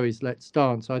David Bowie's "Let's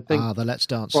Dance." I think the "Let's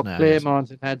Dance" Bob snare.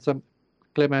 Clearmountain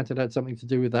had something to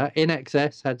do with that. In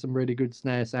Excess had some really good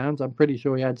snare sounds. I'm pretty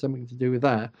sure he had something to do with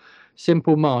that.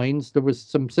 Simple Minds, there was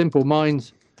some Simple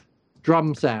Minds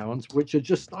drum sounds which are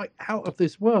just like out of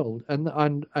this world,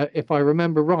 and if I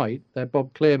remember right, they're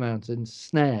Bob Clearmountain's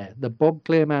snare, the Bob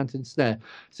Clearmountain snare.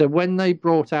 So when they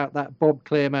brought out that Bob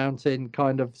Clearmountain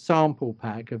kind of sample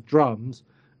pack of drums,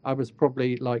 I was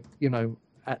probably like,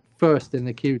 at first in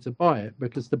the queue to buy it,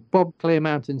 because the Bob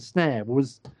Clearmountain snare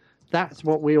that's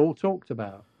what we all talked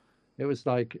about. It was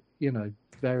like,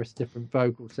 various different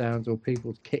vocal sounds or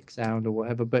people's kick sound or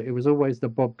whatever, but it was always the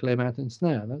Bob Clearmountain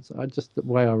snare. That's just the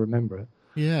way I remember it.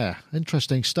 Yeah,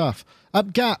 interesting stuff.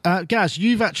 Gaz,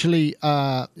 you've actually,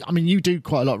 you do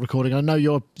quite a lot of recording. I know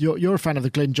you're a fan of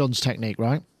the Glyn Johns technique,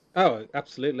 right? Oh,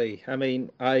 absolutely. I mean,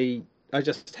 I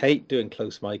just hate doing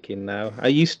close micing now. I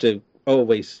used to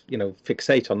always,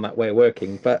 fixate on that way of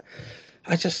working, but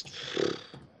I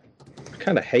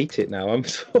kind of hate it now.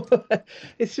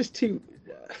 It's just too.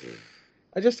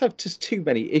 I just have too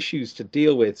many issues to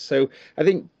deal with. So I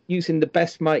think using the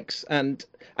best mics, and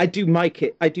I do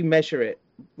measure it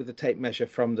with a tape measure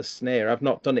from the snare. I've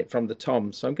not done it from the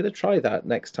tom, so I'm going to try that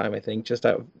next time, I think,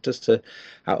 out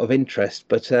of interest.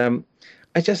 But I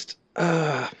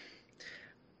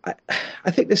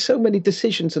think there's so many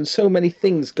decisions and so many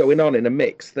things going on in a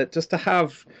mix that just to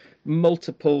have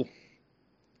multiple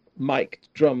mic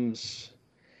drums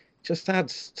just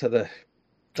adds to the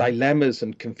dilemmas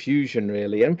and confusion,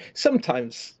 really. And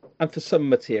sometimes, and for some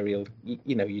material,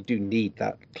 you do need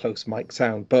that close mic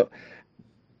sound, but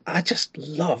I just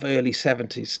love early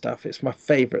 70s stuff. It's my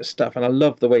favorite stuff, and I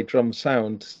love the way drums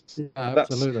sound. Yeah,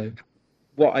 That's absolutely.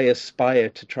 what I aspire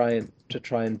to try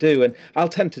and do. And I'll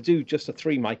tend to do just a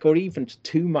three mic or even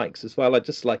two mics as well. I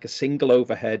just like a single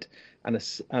overhead and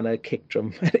a kick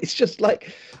drum. And it's just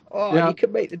like, oh, Yeah. you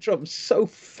can make the drums so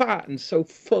fat and so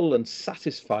full and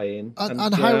satisfying.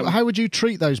 And how would you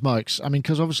treat those mics? I mean,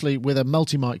 because obviously with a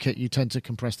multi-mic kit, you tend to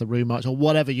compress the room mics or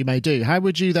whatever you may do. How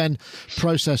would you then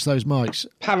process those mics?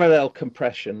 Parallel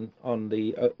compression on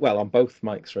the on both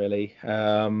mics really,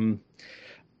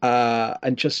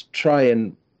 and just try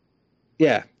and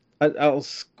I'll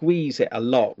squeeze it a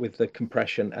lot with the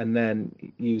compression and then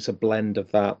use a blend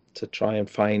of that to try and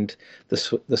find the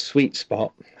sweet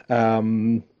spot.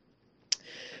 But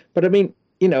I mean,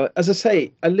 as I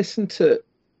say, I listen to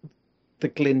the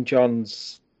Glyn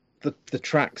Johns, the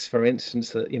tracks, for instance,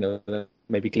 that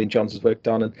maybe Glyn Johns has worked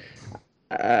on,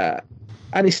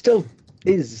 and it still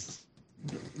is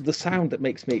the sound that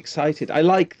makes me excited. I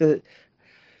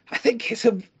think it's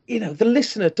the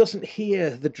listener doesn't hear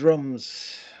the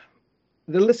drums.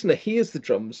 The listener hears the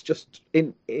drums just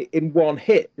in one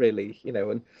hit, really,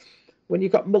 and when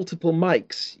you've got multiple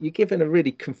mics, you're given a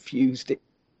really confused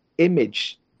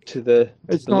image to the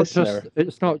listener.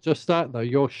 It's not just that though.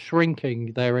 You're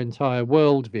shrinking their entire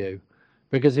worldview,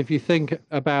 because if you think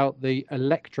about the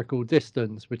electrical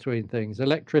distance between things,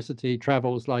 electricity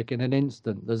travels like in an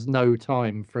instant. There's no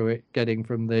time through it getting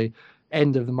from the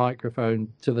end of the microphone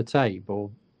to the tape, or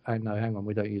no, hang on,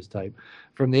 we don't use tape.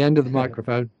 From the end of the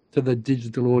microphone to the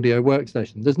digital audio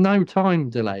workstation. There's no time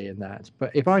delay in that.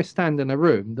 But if I stand in a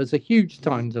room, there's a huge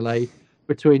time delay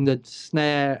between the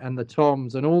snare and the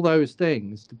toms and all those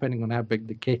things, depending on how big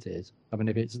the kit is. I mean,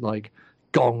 if it's like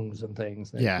gongs and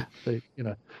things, yeah.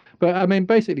 But I mean,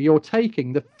 basically, you're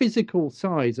taking the physical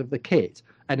size of the kit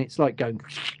and it's like going,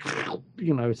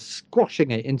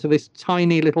 squashing it into this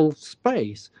tiny little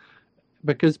space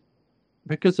because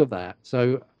of that.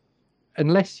 So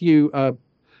unless you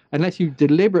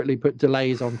deliberately put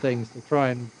delays on things to try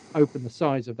and open the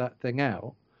size of that thing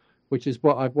out, which is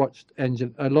what I've watched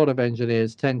a lot of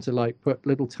engineers tend to like put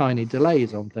little tiny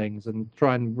delays on things and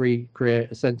try and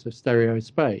recreate a sense of stereo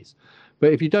space.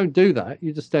 But if you don't do that,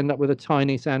 you just end up with a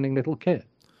tiny sounding little kit.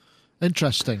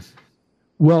 Interesting.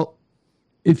 Well,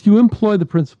 if you employ the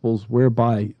principles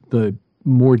whereby the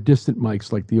more distant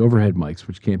mics, like the overhead mics,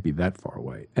 which can't be that far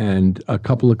away, and a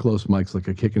couple of close mics, like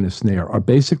a kick and a snare, are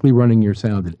basically running your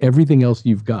sound, and everything else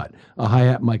you've got, a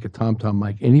hi-hat mic, a tom-tom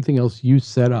mic, anything else you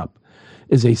set up,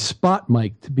 is a spot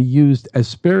mic to be used as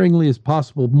sparingly as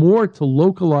possible, more to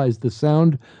localize the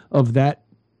sound of that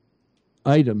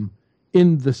item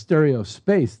in the stereo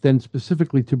space than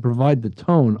specifically to provide the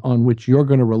tone on which you're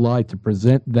going to rely to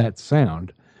present that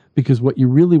sound. Because what you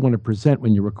really want to present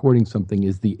when you're recording something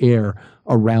is the air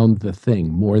around the thing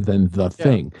more than the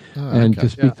thing. And to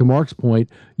speak to Mark's point,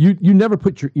 you never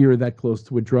put your ear that close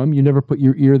to a drum. You never put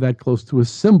your ear that close to a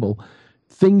cymbal.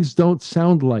 Things don't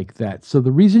sound like that. So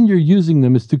the reason you're using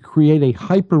them is to create a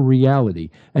hyper reality,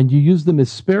 and you use them as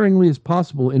sparingly as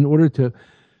possible in order to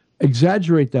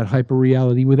exaggerate that hyper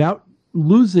reality without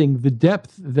losing the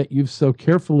depth that you've so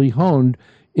carefully honed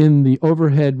in the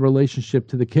overhead relationship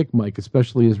to the kick mic,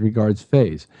 especially as regards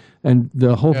phase. And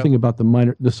the whole thing about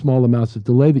the small amounts of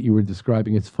delay that you were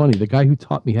describing, it's funny. The guy who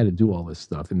taught me how to do all this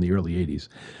stuff in the early 80s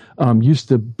used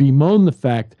to bemoan the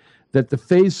fact that the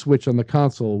phase switch on the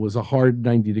console was a hard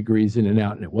 90 degrees in and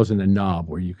out, and it wasn't a knob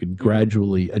where you could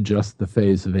gradually adjust the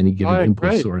phase of any given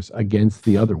input source against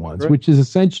the other ones, which is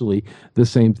essentially the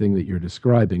same thing that you're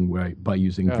describing by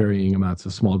using varying amounts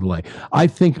of small delay. I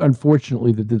think,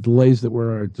 unfortunately, that the delays that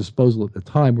were at our disposal at the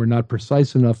time were not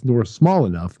precise enough nor small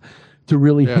enough to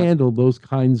really handle those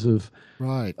kinds of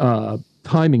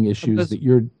timing issues that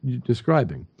you're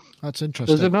describing. That's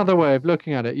interesting. There's another way of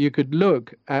looking at it. You could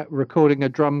look at recording a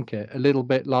drum kit a little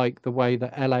bit like the way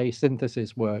that LA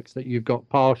Synthesis works, that you've got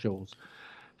partials.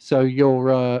 So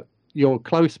your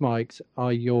close mics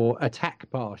are your attack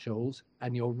partials,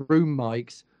 and your room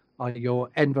mics are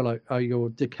your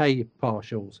decay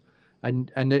partials.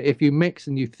 And if you mix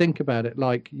and you think about it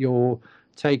like you're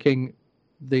taking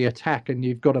the attack and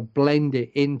you've got to blend it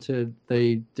into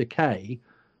the decay,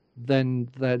 then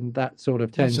that sort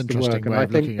of tends to work. And I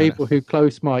think people who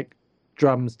close mic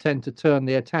drums tend to turn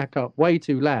the attack up way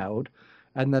too loud,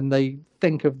 and then they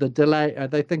think of the delay,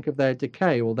 they think of their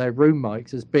decay or their room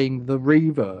mics as being the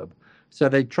reverb. So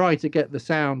they try to get the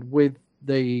sound with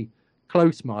the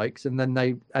close mics, and then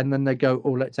they go,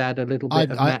 oh, let's add a little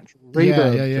bit of natural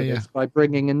reverb to this by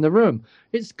bringing in the room.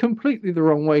 It's completely the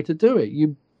wrong way to do it.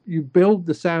 You build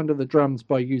the sound of the drums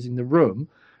by using the room,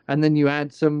 and then you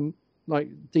add some like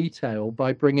detail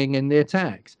by bringing in the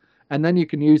attacks. And then you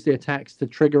can use the attacks to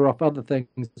trigger off other things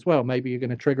as well. Maybe you're going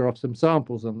to trigger off some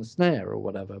samples on the snare or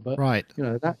whatever. But Right. you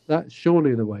know, that's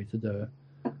surely the way to do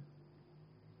it.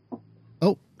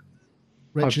 Oh,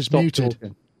 Rich I've is stopped muted.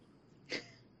 talking.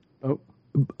 Oh,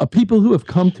 People who have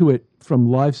come to it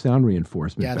from live sound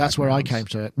reinforcement. Yeah, that's where I came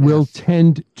backgrounds to it. will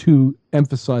tend to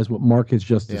emphasize what Mark has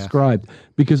just Yeah. described,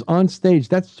 because on stage,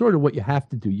 that's sort of what you have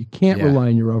to do. You can't Yeah. rely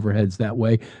on your overheads that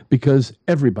way because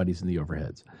everybody's in the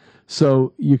overheads.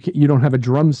 So you don't have a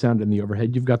drum sound in the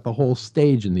overhead. You've got the whole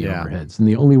stage in the Yeah. overheads. And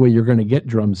the only way you're going to get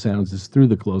drum sounds is through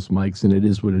the close mics, and it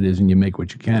is what it is, and you make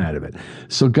what you can out of it.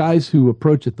 So guys who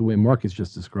approach it the way Mark is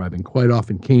just describing quite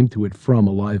often came to it from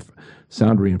a live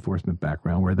sound reinforcement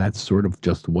background where that's sort of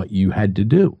just what you had to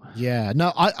do. Yeah,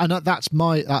 no, I know that's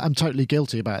my. I'm totally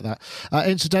guilty about that.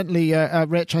 Incidentally,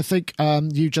 Rich, I think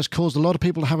you just caused a lot of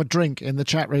people to have a drink in the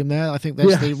chat room there. I think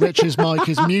there's the Rich's mic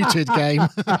is muted game.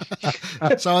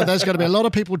 So there's going to be a lot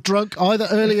of people drunk either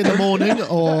early in the morning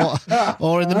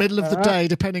or in the middle of the day,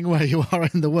 depending where you are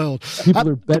in the world. People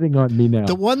are betting on me now.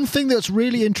 The one thing that's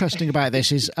really interesting about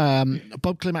this is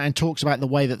Bob Clemente talks about the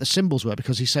way that the cymbals work,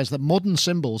 because he says that modern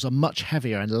cymbals are much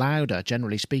heavier and louder,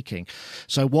 generally speaking.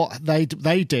 So what they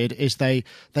did is they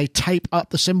tape up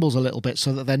the cymbals a little bit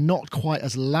so that they're not quite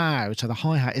as loud. So the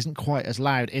hi-hat isn't quite as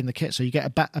loud in the kit. So you get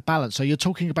a balance. So you're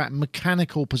talking about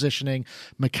mechanical positioning,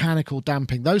 mechanical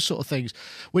damping, those sort of things,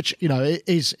 which, you know,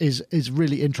 is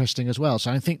really interesting as well.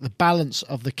 So I think the balance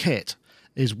of the kit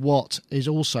is what is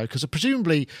also, because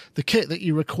presumably the kit that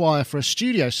you require for a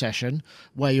studio session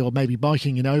where you're maybe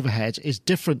miking in overheads is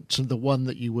different to the one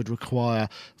that you would require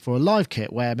for a live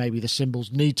kit, where maybe the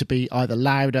cymbals need to be either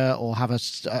louder or have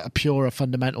a purer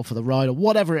fundamental for the ride or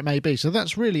whatever it may be. So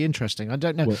that's really interesting. I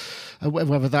don't know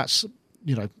whether that's,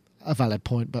 you know, a valid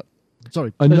point, but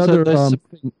sorry. Another there's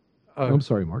thing. Oh. I'm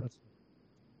sorry, Mark.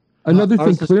 Another I thing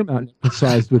was just- Clearmountain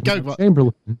emphasized with Go, Mark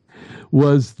Chamberlain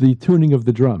was the tuning of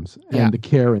the drums and Yeah. the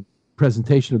care and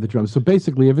presentation of the drums. So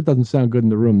basically, if it doesn't sound good in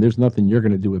the room, there's nothing you're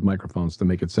going to do with microphones to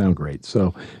make it sound great.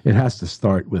 So it has to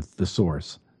start with the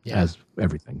source, as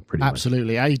everything, pretty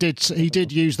Absolutely. He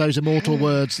did use those immortal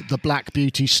words, the Black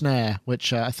Beauty snare,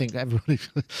 which I think everybody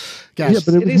much. guessed. Yeah,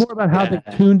 but it It was is- more about how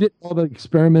they tuned it, all the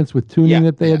experiments with tuning Yeah,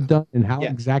 that they yeah. had done, and how Yeah.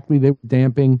 exactly they were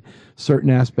damping certain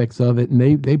aspects of it. And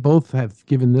they both have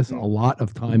given this a lot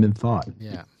of time and thought.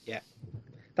 Yeah.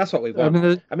 That's what we I want.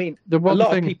 mean, I mean, the a one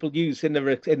lot thing- of people use in the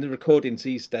recordings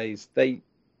these days. They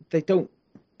don't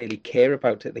really care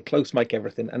about it. They close mic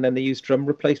everything, and then they use drum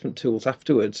replacement tools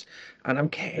afterwards. And I'm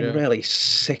getting really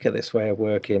sick of this way of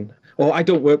working. Or I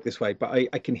don't work this way, but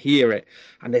I can hear it.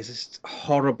 And there's this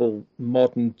horrible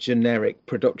modern generic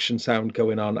production sound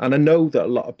going on. And I know that a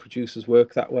lot of producers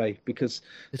work that way because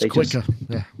It's they quicker.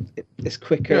 it's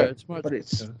quicker. Yeah, it's much but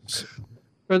it's quicker.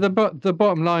 But the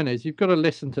bottom line is you've got to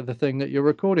listen to the thing that you're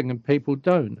recording, and people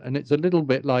don't. And it's a little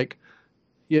bit like,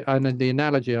 and then the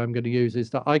analogy I'm going to use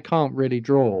is that I can't really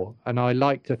draw, and I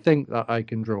like to think that I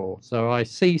can draw. So I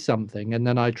see something, and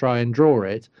then I try and draw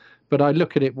it, but I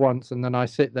look at it once, and then I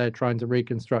sit there trying to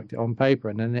reconstruct it on paper,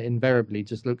 and then it invariably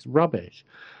just looks rubbish.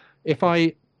 If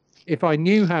I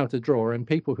knew how to draw, and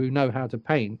people who know how to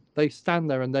paint, they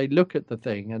stand there and they look at the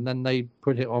thing, and then they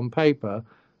put it on paper.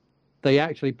 They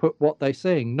actually put what they're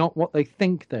seeing, not what they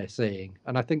think they're seeing.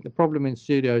 And I think the problem in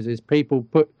studios is people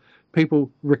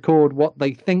record what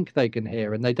they think they can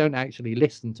hear, and they don't actually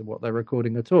listen to what they're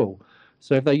recording at all.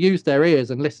 So if they used their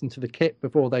ears and listened to the kit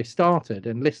before they started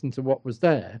and listened to what was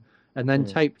there, and then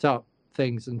taped up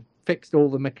things and fixed all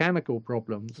the mechanical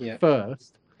problems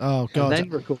first, Oh, and God. then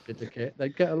recorded the kit,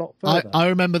 they'd get a lot further. I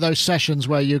remember those sessions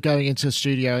where you're going into a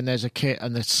studio and there's a kit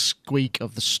and the squeak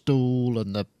of the stool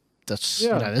and you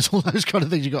know, there's all those kind of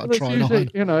things you got to Well, try it's and usually,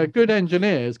 hide. you know, a good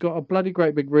engineer's got a bloody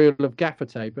great big reel of gaffer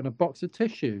tape and a box of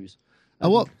tissues. Oh,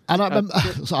 what? And I remember,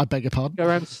 so I beg your pardon. Go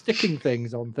around sticking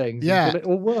things on things Yeah. until it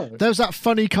all works. There was that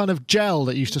funny kind of gel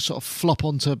that used to sort of flop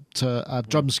onto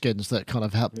drum skins that kind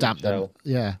of helped damp them. gel.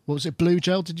 Yeah. What was it? Blue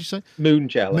gel, did you say? moon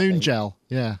gel. I Moon think. gel.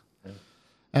 Yeah.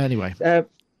 Anyway.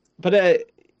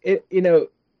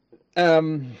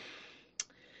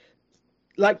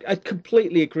 Like I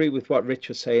completely agree with what Rich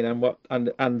was saying and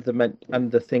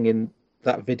the thing in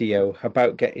that video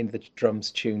about getting the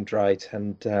drums tuned right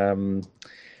and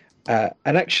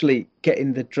actually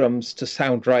getting the drums to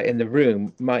sound right in the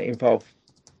room might involve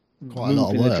Quite a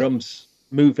lot of work.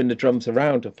 moving the drums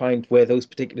around to find where those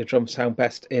particular drums sound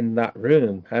best in that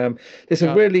room. There's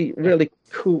a really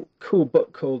cool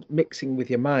book called Mixing with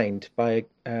Your Mind by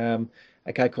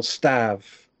a guy called Stav.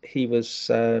 He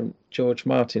was George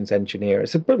Martin's engineer.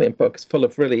 It's a brilliant book. It's full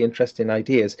of really interesting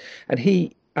ideas, and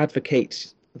he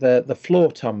advocates the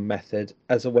floor tom method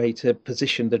as a way to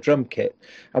position the drum kit.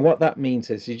 And what that means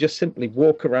is you just simply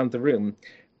walk around the room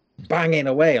banging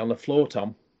away on the floor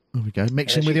tom. There we go.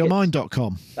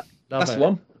 Mixingwithyourmind.com. That's the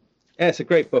one. Yeah, it's a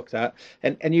great book, that.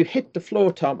 And you hit the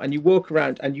floor tom and you walk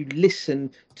around and you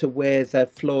listen to where the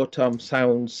floor tom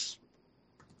sounds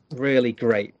really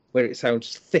great, where it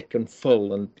sounds thick and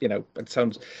full, and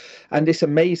and it's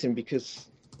amazing because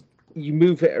you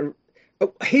move it.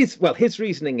 His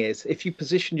reasoning is if you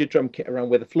position your drum kit around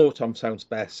where the floor tom sounds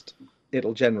best,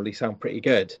 it'll generally sound pretty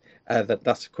good.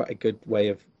 That's quite a good way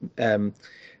of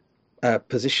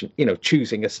position,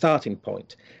 choosing a starting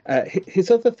point.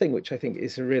 His other thing, which I think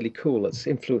is really cool, that's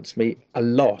influenced me a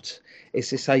lot, is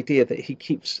this idea that he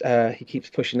keeps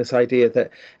pushing this idea that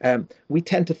we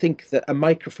tend to think that a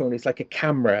microphone is like a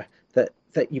camera,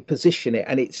 that you position it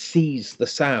and it sees the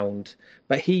sound.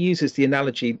 But he uses the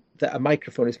analogy that a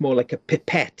microphone is more like a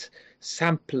pipette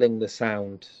sampling the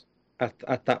sound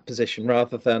at that position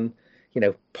rather than,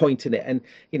 pointing it. And,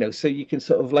 so you can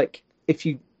sort of like, if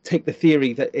you take the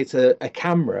theory that it's a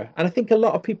camera, and I think a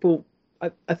lot of people,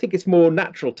 I think it's more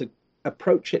natural to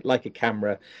approach it like a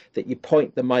camera, that you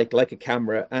point the mic like a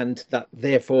camera and that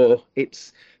therefore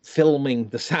it's filming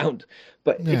the sound.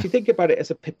 But if you think about it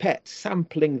as a pipette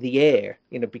sampling the air,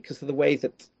 because of the way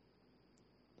that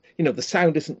the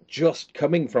sound isn't just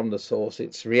coming from the source,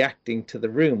 it's reacting to the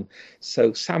room.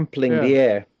 So sampling the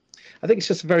air, I think it's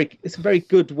just a very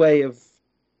good way of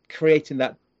creating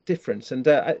that difference. And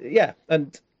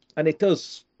and it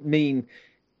does mean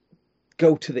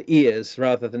go to the ears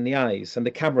rather than the eyes. And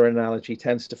the camera analogy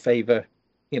tends to favor,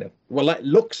 it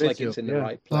looks like it's in the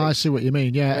right place. I see what you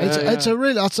mean. Yeah,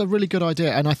 that's a really good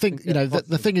idea. And I think,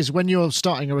 the thing is, when you're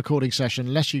starting a recording session,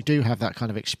 unless you do have that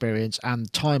kind of experience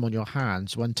and time on your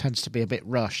hands, one tends to be a bit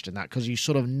rushed in that, because you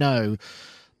sort of know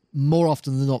more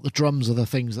often than not the drums are the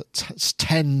things that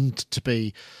tend to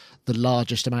be the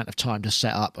largest amount of time to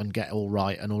set up and get all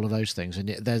right and all of those things.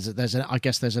 And I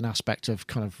guess there's an aspect of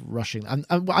kind of rushing. And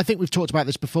I think we've talked about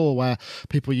this before, where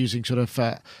people using sort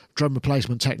of drum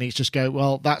replacement techniques just go,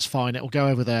 well, that's fine, it'll go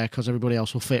over there because everybody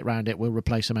else will fit around it, we'll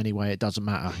replace them anyway, it doesn't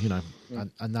matter,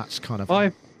 and that's kind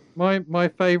of... My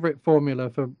favourite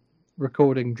formula for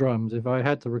recording drums, if I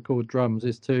had to record drums,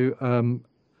 is to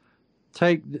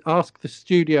ask the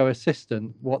studio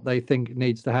assistant what they think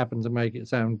needs to happen to make it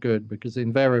sound good, because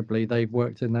invariably they've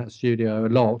worked in that studio a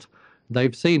lot.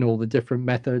 They've seen all the different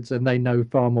methods and they know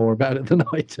far more about it than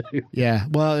I do. Yeah,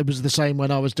 well, it was the same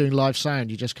when I was doing live sound.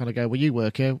 You just kind of go, well, you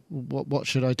work here, what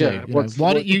should I do?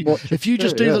 Why don't you, if you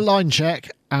just do the line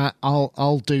check,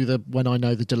 I'll do the when I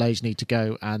know the delays need to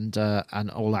go and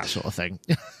all that sort of thing.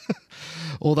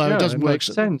 Although it doesn't work. Makes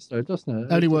sense, though, doesn't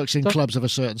it? Only works in clubs of a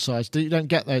certain size. You don't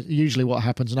get that. Usually, what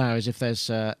happens now is if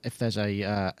you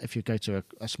go to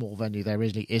a small venue, there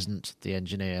really isn't the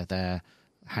engineer there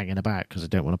hanging about because they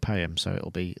don't want to pay him. So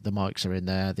it'll be the mics are in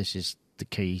there. This is the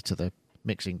key to the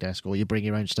mixing desk, or you bring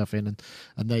your own stuff in,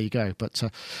 and there you go. But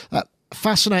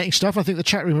fascinating stuff. I think the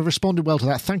chat room have responded well to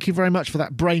that. Thank you very much for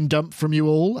that brain dump from you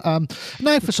all.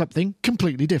 Now for something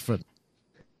completely different.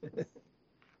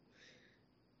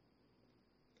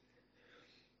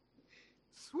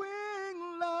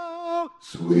 Swing low,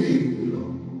 sweet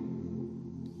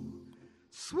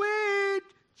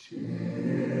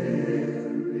chariot,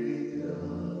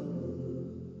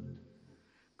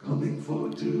 coming for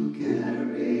to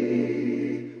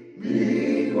carry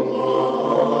me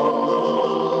home.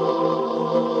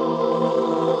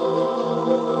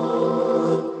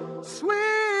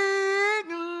 Swing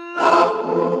low,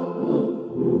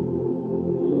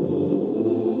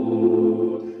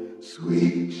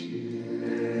 sweet chariot,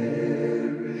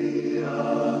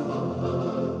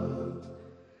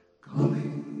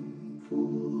 coming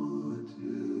for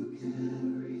to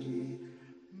carry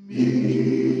me.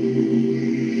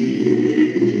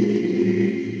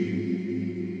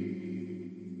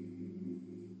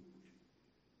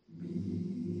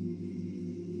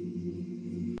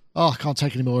 Oh, I can't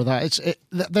take any more of that.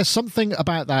 There's something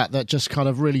about that just kind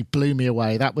of really blew me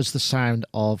away. That was the sound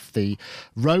of the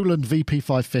Roland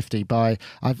VP550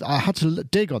 I had to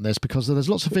dig on this because there's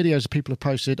lots of videos people have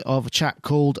posted of a chap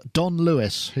called Don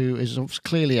Lewis, who is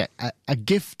clearly a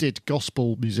gifted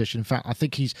gospel musician. In fact, I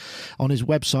think he's on his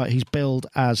website, he's billed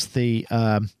as the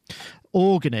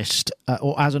organist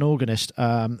or as an organist.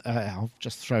 I'll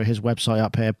just throw his website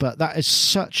up here, but that is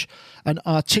such an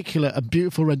articulate and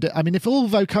beautiful I mean, if all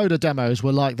vocoder demos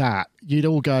were like that, you'd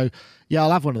all go, yeah, I'll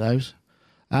have one of those.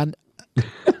 And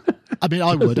I mean,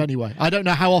 I would anyway. I don't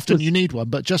know how often you need one,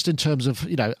 but just in terms of,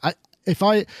 if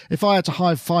I had to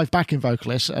hire 5 backing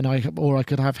vocalists and I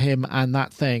could have him and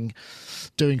that thing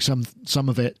doing some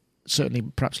of it certainly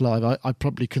perhaps live, I'd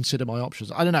probably consider my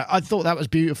options. I don't know. I thought that was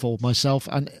beautiful myself,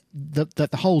 and the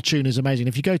whole tune is amazing.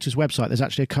 If you go to his website, there's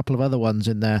actually a couple of other ones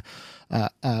in there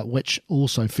which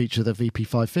also feature the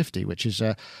VP550, which is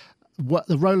what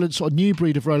the Roland sort of new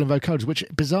breed of Roland vocoders, which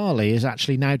bizarrely is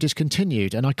actually now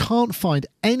discontinued, and I can't find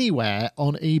anywhere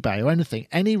on eBay or anything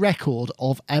any record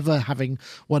of ever having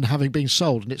been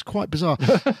sold, and it's quite bizarre.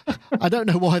 I don't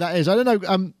know why that is. I don't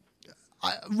know.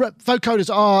 Vocoders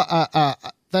are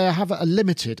they have a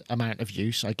limited amount of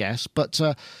use, I guess, but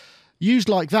used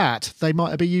like that, they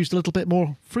might be used a little bit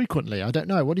more frequently. I don't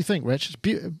know. What do you think, Rich?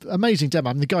 It's amazing demo.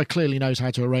 I mean, the guy clearly knows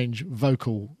how to arrange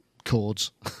vocal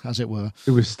chords, as it were.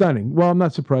 It was stunning. Well, I'm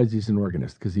not surprised he's an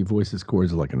organist because he voices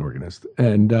chords like an organist.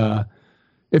 And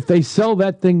if they sell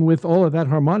that thing with all of that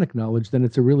harmonic knowledge, then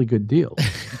it's a really good deal.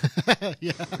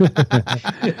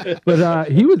 But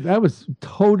that was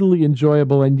totally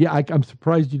enjoyable. And yeah, I'm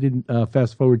surprised you didn't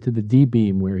fast forward to the D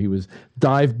beam where he was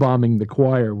dive bombing the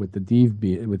choir with the D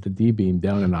beam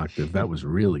down an octave. That was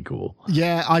really cool.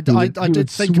 Yeah, I did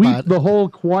think sweep about the whole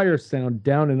choir sound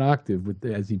down an octave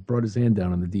as he brought his hand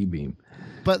down on the D beam.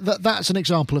 But that's an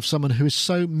example of someone who is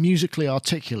so musically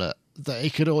articulate that he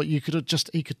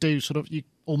could do sort of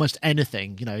almost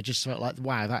anything, just felt like,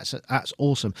 wow, that's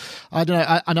awesome. I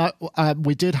don't know.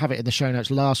 We did have it in the show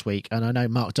notes last week, and I know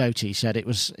Mark Doty said it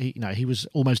was, he was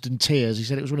almost in tears. He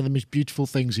said it was one of the most beautiful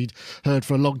things he'd heard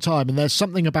for a long time. And there's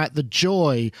something about the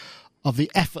joy of the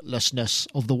effortlessness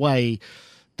of the way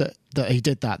that he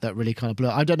did that really kind of blew.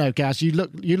 I don't know, Gaz, you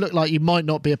look like you might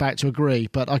not be about to agree,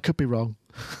 but I could be wrong.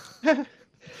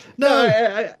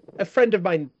 No, a friend of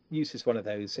mine uses one of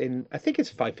those in, I think it's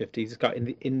 550. It's got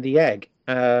in the Egg,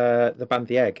 the band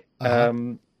The Egg,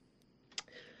 and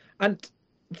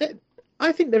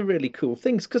I think they're really cool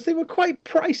things because they were quite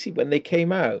pricey when they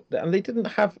came out, and they didn't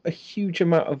have a huge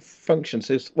amount of functions.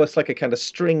 So it's like a kind of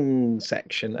string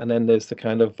section, and then there's the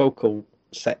kind of vocal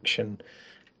section.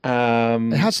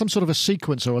 It has some sort of a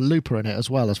sequencer or a looper in it as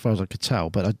well, as far as I could tell,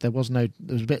 but there was a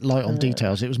bit light on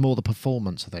details. It was more the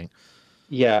performance, I think.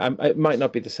 Yeah, it might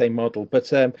not be the same model, but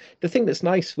the thing that's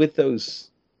nice with those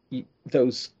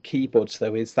keyboards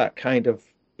though is that kind of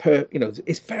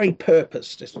it's very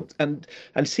purposed, and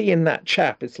seeing that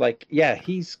chap, it's like, yeah,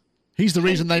 he's the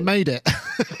reason they made it.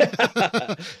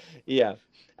 Yeah.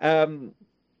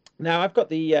 Now I've got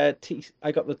the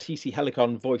TC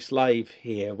Helicon Voice Live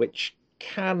here, which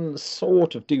can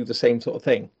sort of do the same sort of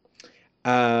thing,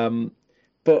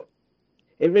 but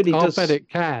it really does.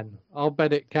 I'll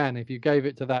bet it can. If you gave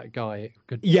it to that guy, it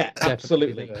could. Yeah,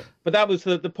 absolutely. But that was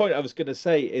the point I was going to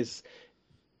say, is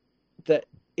that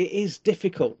it is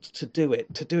difficult to do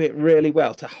it really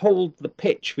well, to hold the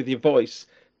pitch with your voice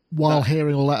while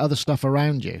hearing all that other stuff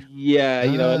around you. Yeah,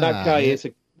 and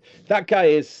that guy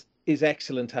is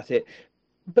excellent at it.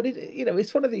 But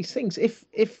it's one of these things.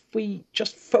 If we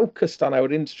just focused on our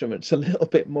instruments a little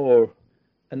bit more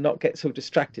and not get so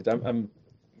distracted, I'm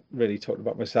really talking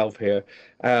about myself here.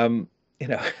 I'm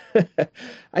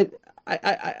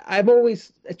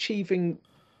always achieving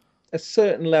a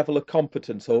certain level of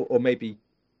competence, or maybe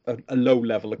a low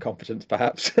level of competence,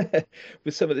 perhaps,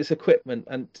 with some of this equipment,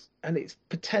 and its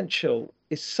potential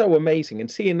is so amazing. And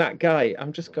seeing that guy,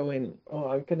 I'm just going, oh,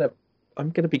 I'm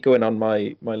gonna be going on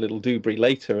my little Dubry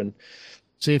later and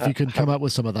see if you can come up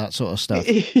with some of that sort of stuff.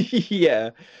 Yeah,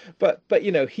 but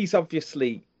he's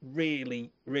obviously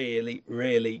really, really,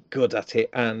 really good at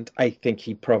it, and I think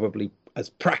he probably has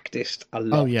practiced a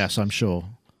lot. Oh yes, I'm sure.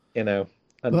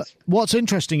 But what's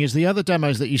interesting is the other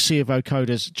demos that you see of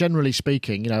vocoders, generally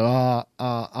speaking, are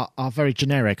very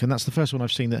generic, and that's the first one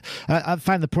I've seen. That I've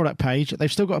found the product page.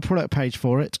 They've still got a product page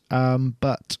for it,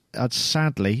 but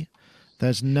sadly,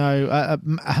 there's no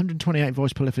 128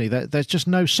 voice polyphony. There's just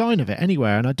no sign of it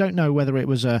anywhere, and I don't know whether it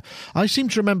was a. I seem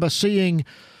to remember seeing.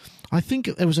 I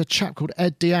think there was a chap called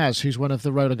Ed Diaz, who's one of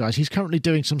the Roland guys. He's currently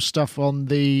doing some stuff on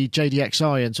the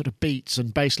JDXI and sort of beats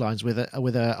and bass lines with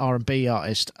a R&B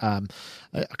artist, a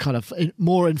kind of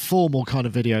more informal kind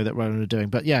of video that Roland are doing.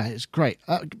 But yeah, it's great.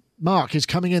 Mark is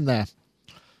coming in there.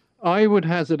 I would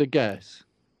hazard a guess,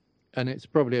 and it's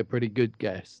probably a pretty good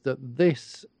guess, that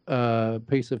this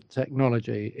piece of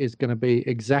technology is going to be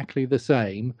exactly the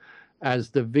same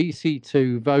as the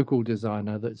VC2 vocal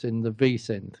designer that's in the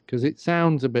V-Synth, because it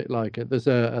sounds a bit like it. There's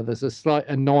a slight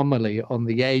anomaly on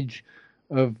the edge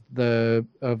of the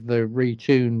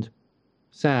retuned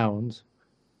sounds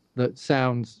that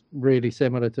sounds really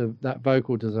similar to that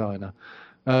vocal designer.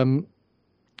 And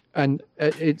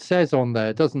it says on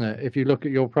there, doesn't it? If you look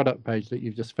at your product page that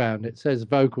you've just found, it says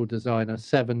vocal designer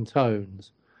 7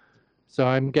 tones. So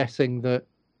I'm guessing that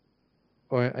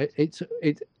or it's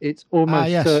almost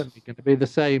yes. certainly going to be the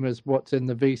same as what's in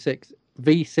the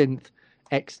V-Synth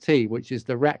XT, which is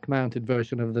the rack-mounted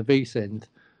version of the V-Synth.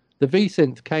 The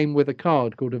V-Synth came with a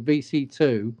card called a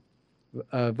VC2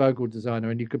 vocal designer,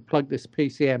 and you could plug this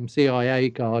PCM CIA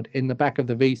card in the back of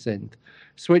the V-Synth,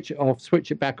 switch it off,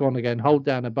 switch it back on again, hold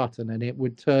down a button, and it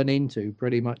would turn into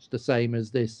pretty much the same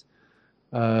as this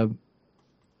vocoder.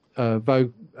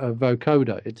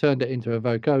 It turned it into a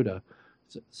vocoder.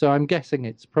 So I'm guessing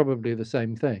it's probably the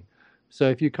same thing. So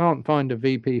if you can't find a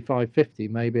VP550,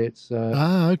 maybe it's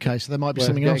okay. So there might be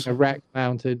something else. The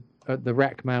rack-mounted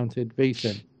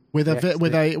V-Synth. With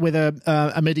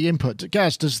a MIDI input.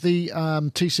 Gaz, does the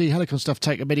TC Helicon stuff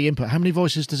take a MIDI input? How many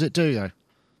voices does it do though?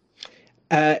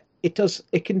 It does.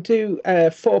 It can do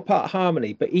 4-part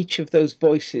harmony, but each of those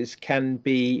voices can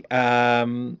be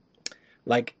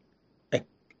like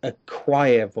a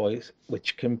choir voice,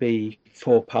 which can be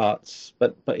 4 parts,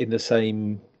 but in the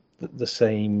same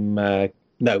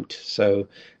note. So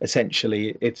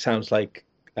essentially, it sounds like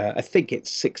I think it's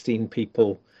 16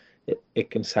 people. It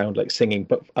can sound like singing,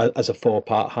 but as a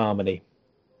 4-part harmony.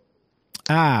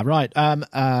 Ah, right. And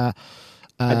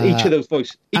each of those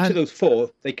 4,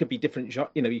 they could be different.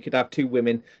 You could have 2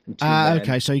 women and 2 men.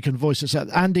 Okay, so you can voice it.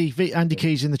 Andy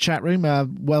Keys in the chat room.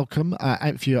 Welcome.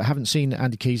 If you haven't seen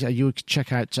Andy Keys, you could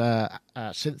check out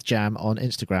Synth Jam on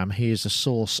Instagram. He is a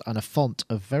source and a font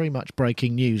of very much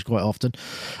breaking news quite often.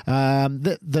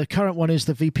 The current one is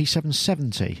the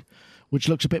VP770. Which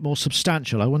looks a bit more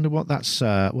substantial. I wonder what that's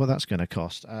going to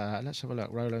cost. Let's have a look.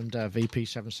 Roland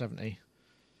VP770.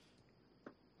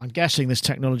 I'm guessing this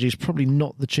technology is probably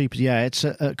not the cheapest. Yeah, it's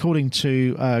according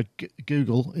to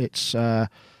Google, it's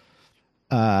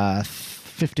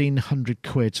 1,500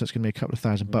 quid, so it's going to be a couple of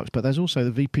 $1,000. But there's also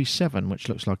the VP7, which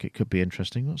looks like it could be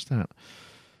interesting. What's that?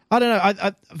 I don't know.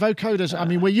 Vocoders. I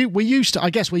mean, we're used to. I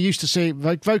guess we're used to see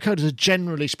vocoders are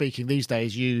generally speaking these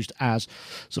days used as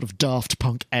sort of Daft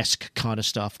Punk-esque kind of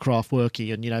stuff,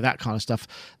 Kraftwerky, and that kind of stuff.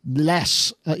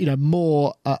 Less,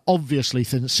 more obviously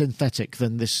synthetic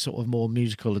than this sort of more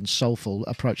musical and soulful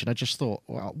approach. And I just thought,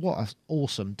 wow, what an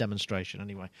awesome demonstration.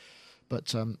 Anyway.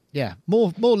 But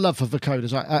more love for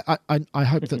vocoders. I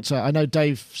hope that I know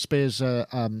Dave Spears'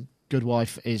 good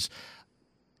wife is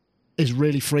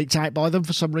really freaked out by them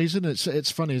for some reason.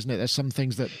 It's funny, isn't it? There's some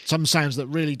sounds that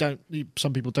really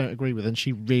some people don't agree with, and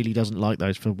she really doesn't like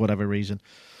those for whatever reason.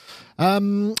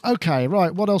 Okay,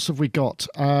 right. What else have we got?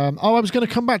 I was going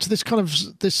to come back to this kind of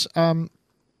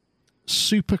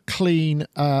super clean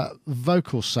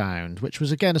vocal sound, which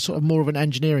was again a sort of more of an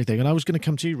engineering thing. And I was going to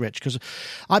come to you, Rich, because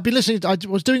I've been listening. I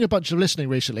was doing a bunch of listening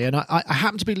recently, and I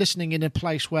happened to be listening in a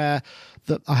place where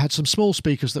I had some small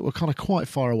speakers that were kind of quite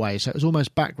far away, so it was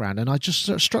almost background. And I just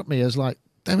sort of struck me as like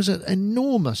there was an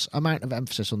enormous amount of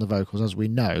emphasis on the vocals, as we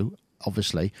know,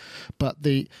 obviously, but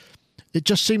it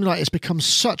just seemed like it's become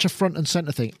such a front and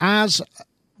center thing as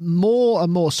more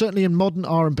and more, certainly in modern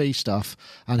R&B stuff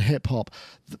and hip hop.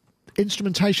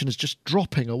 Instrumentation is just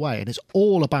dropping away, and it's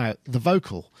all about the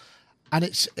vocal, and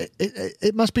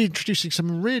it must be introducing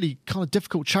some really kind of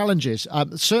difficult challenges,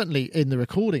 certainly in the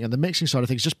recording and the mixing side of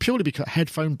things, just purely because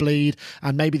headphone bleed,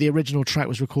 and maybe the original track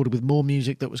was recorded with more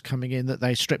music that was coming in that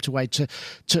they stripped away to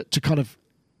kind of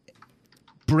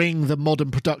bring the modern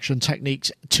production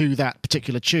techniques to that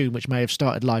particular tune, which may have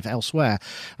started live elsewhere.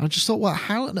 And I just thought, well,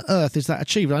 how on earth is that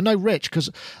achieved? I know, Rich, because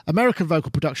American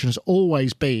vocal production has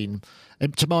always been,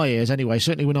 to my ears anyway,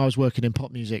 certainly when I was working in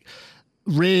pop music,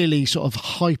 really sort of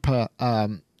hyper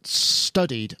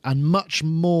studied and much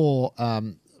more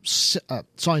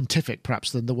scientific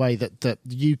perhaps than the way that the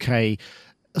UK,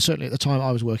 certainly at the time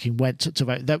I was working, went to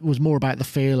that was more about the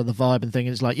feel and the vibe and thing.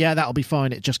 And it's like, yeah, that'll be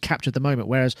fine. It just captured the moment.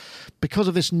 Whereas because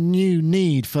of this new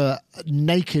need for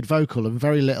naked vocal and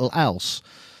very little else,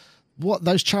 what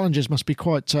those challenges must be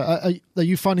quite. Are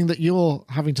you finding that you're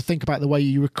having to think about the way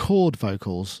you record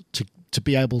vocals to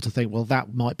be able to think, well,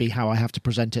 that might be how I have to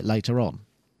present it later on?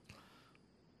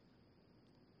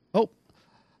 Oh,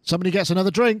 somebody gets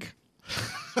another drink.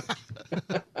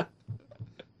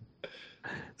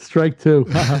 Strike 2.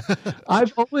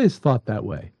 I've always thought that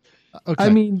way. Okay. I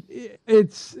mean,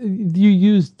 you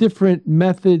use different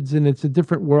methods, and it's a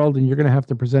different world, and you're going to have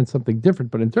to present something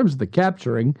different. But in terms of the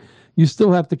capturing, you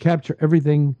still have to capture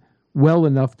everything well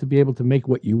enough to be able to make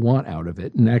what you want out of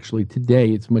it. And actually,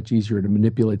 today, it's much easier to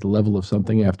manipulate the level of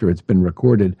something after it's been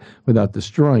recorded without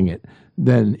destroying it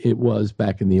than it was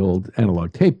back in the old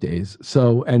analog tape days.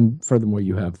 So, and furthermore,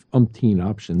 you have umpteen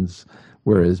options,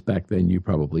 whereas back then you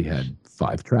probably had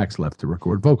 5 tracks left to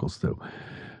record vocals to.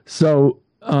 So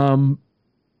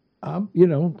Now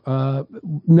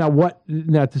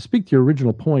to speak to your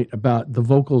original point about the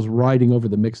vocals riding over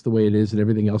the mix the way it is and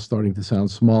everything else starting to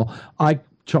sound small, I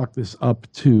chalk this up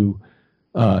to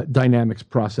dynamics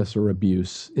processor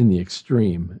abuse in the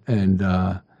extreme. And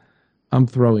I'm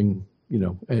throwing, in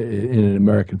an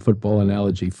American football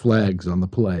analogy, flags on the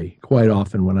play quite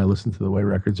often when I listen to the way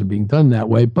records are being done that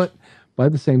way. But by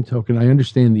the same token, I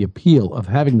understand the appeal of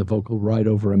having the vocal ride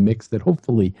over a mix that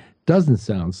hopefully doesn't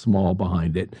sound small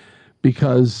behind it,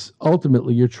 because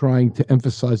ultimately you're trying to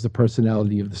emphasize the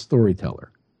personality of the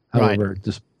storyteller, however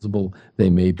disposable they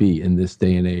may be in this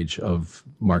day and age of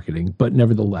marketing. But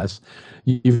nevertheless,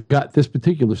 you've got this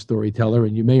particular storyteller,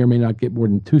 and you may or may not get more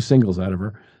than 2 singles out of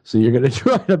her. So you're going to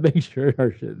try to make sure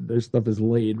their stuff is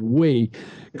laid way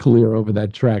clear over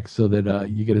that track so that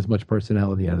you get as much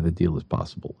personality out of the deal as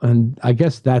possible. And I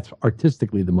guess that's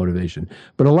artistically the motivation.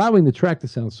 But allowing the track to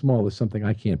sound small is something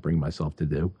I can't bring myself to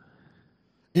do.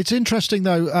 It's interesting,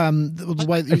 though, the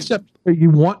way that except you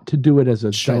want to do it as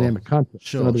a dynamic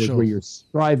contrast. In other words, where you're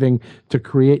striving to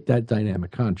create that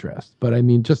dynamic contrast. But I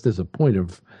mean, just as a point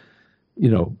of,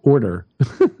 order,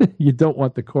 you don't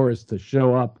want the chorus to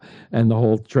show up and the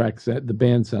whole track set, the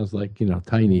band sounds like,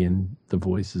 tiny, and the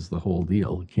voice is the whole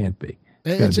deal. It can't be.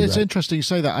 It's interesting you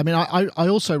say that. I mean, I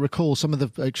also recall some of the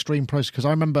extreme process, because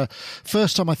I remember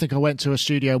first time I think I went to a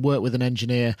studio, worked with an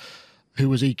engineer who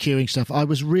was EQing stuff. I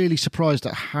was really surprised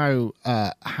at how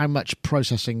much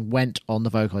processing went on the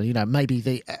vocal. Maybe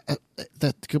the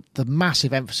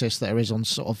massive emphasis there is on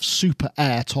sort of super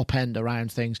air top end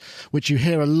around things, which you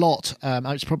hear a lot.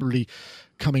 It's probably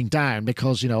coming down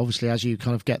because, obviously as you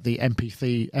kind of get the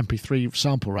MP3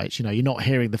 sample rates, you're not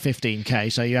hearing the 15K,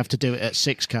 so you have to do it at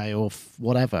 6K or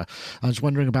whatever. I was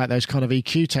wondering about those kind of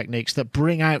EQ techniques that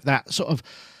bring out that sort of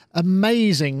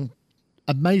amazingly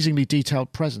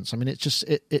detailed presence. I mean, it's just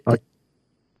I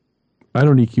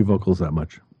don't EQ vocals that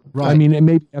much. Right. I mean,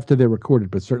 maybe after they're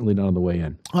recorded, but certainly not on the way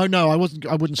in. Oh no, I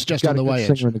wouldn't suggest on the way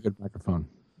in. Singer and a good microphone.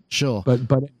 Sure.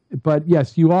 But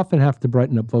yes, you often have to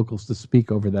brighten up vocals to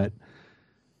speak over that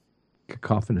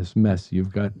cacophonous mess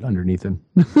you've got underneath them.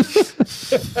 You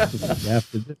have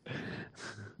to do.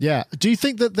 Yeah. Do you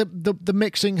think that the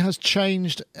mixing has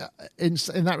changed in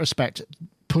that respect?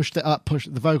 Pushed it up,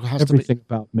 the vocal has everything to be...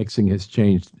 about mixing has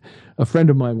changed. A friend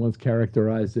of mine once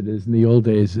characterized it as, in the old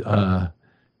days, it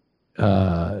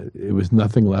was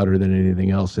nothing louder than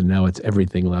anything else, and now it's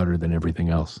everything louder than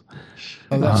everything else.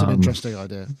 Oh, that's an interesting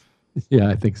idea. Yeah,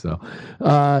 I think so.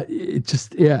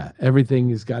 Everything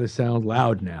has got to sound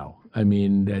loud now. I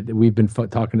mean, we've been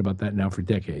talking about that now for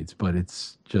decades, but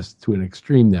it's just to an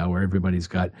extreme now where everybody's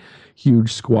got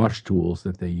huge squash tools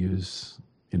that they use,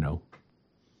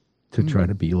 to try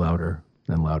to be louder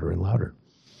and louder and louder.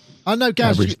 I know,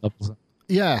 Gaz.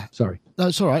 Yeah. Sorry. No,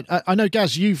 it's all right. I know,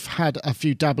 Gaz, you've had a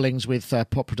few dabblings with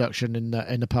pop production in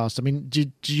the past. I mean,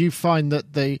 do you find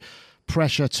that the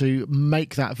pressure to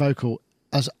make that vocal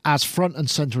as front and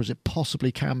center as it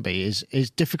possibly can be is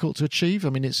difficult to achieve? I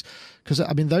mean, it's because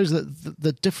those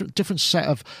the different set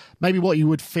of maybe what you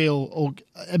would feel or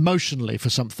emotionally for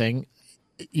something,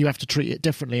 you have to treat it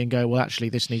differently and go, well, actually,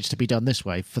 this needs to be done this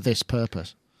way for this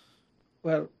purpose.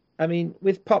 Well, I mean,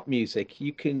 with pop music,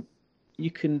 you can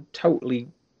totally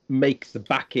make the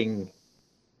backing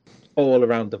all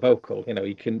around the vocal.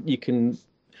 You can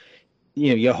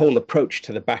your whole approach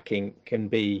to the backing can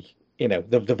be,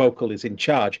 the vocal is in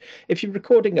charge. If you're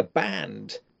recording a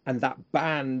band and that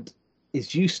band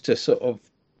is used to sort of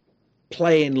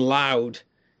playing loud,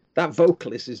 that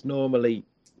vocalist is normally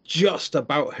just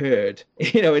about heard,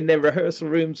 in their rehearsal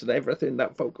rooms and everything.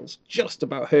 That vocal's just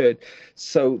about heard.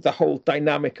 So the whole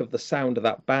dynamic of the sound of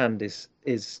that band is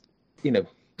I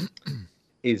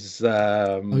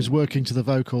was working to the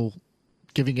vocal,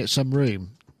 giving it some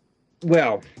room.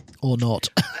 Well, or not.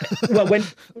 Well,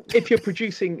 if you're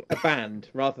producing a band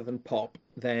rather than pop,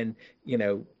 then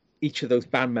each of those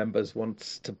band members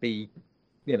wants to be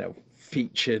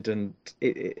featured, and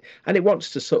it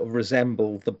wants to sort of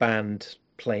resemble the band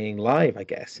playing live, I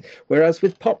guess. Whereas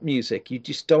with pop music, you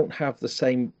just don't have the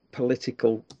same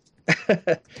political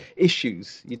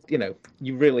issues.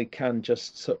 You really can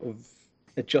just sort of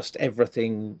adjust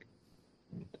everything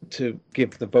to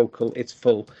give the vocal its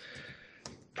full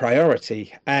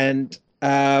priority. And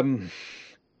when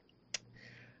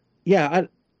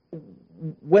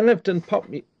I've done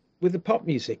with the pop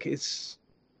music,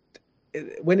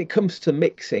 when it comes to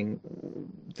mixing,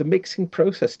 the mixing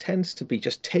process tends to be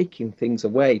just taking things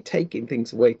away, and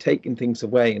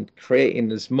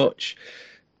creating as much,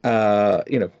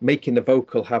 making the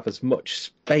vocal have as much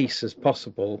space as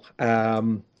possible,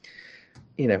 and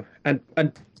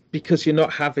because you're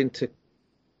not having to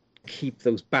keep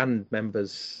those band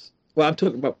members. Well, I'm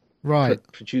talking about Right.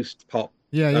 produced pop.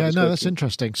 Yeah, I yeah, was no, that's working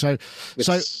interesting. So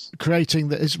with- creating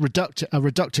that is a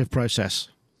reductive process.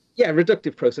 Yeah,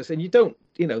 reductive process, and you don't,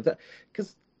 that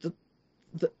because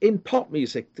in pop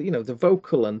music, the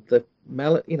vocal and the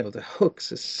melody, the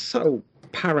hooks is so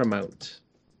paramount.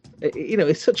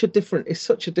 It's such a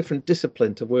different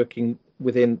discipline to working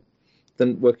within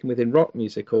than working within rock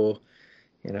music or,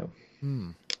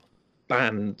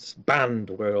 band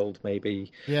world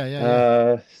maybe. Yeah, yeah,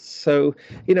 yeah. So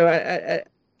I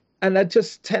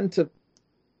just tend to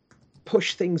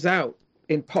push things out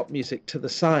in pop music to the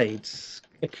sides,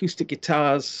 acoustic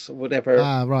guitars, whatever.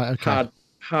 Right, okay.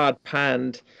 Hard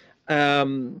panned,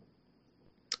 getting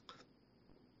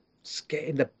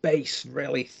the bass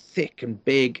really thick and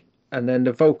big, and then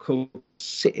the vocal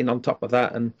sitting on top of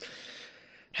that, and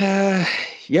yeah,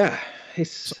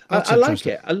 I like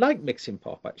it. I like mixing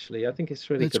pop. Actually, I think it's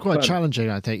really It's good quite fun. challenging,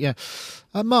 I think. Yeah,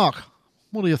 Mark,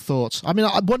 what are your thoughts? I mean,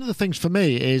 one of the things for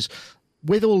me is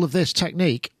with all of this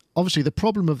technique. Obviously, the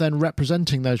problem of then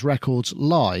representing those records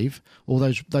live, or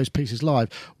those pieces live,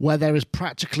 where there is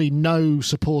practically no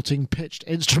supporting pitched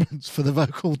instruments for the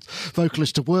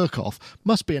vocalist to work off,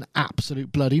 must be an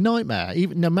absolute bloody nightmare.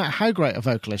 Even no matter how great a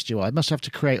vocalist you are, you must have to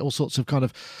create all sorts of kind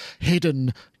of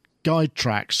hidden guide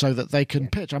tracks so that they can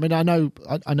pitch. I mean, I know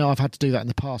I've had to do that in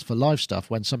the past for live stuff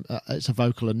when it's a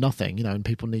vocal and nothing, and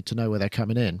people need to know where they're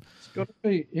coming in.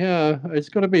 It's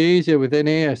got to be easier with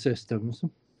in-ear systems.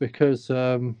 Because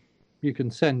you can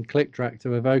send click track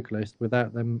to a vocalist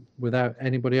without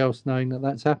anybody else knowing that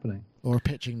that's happening, or a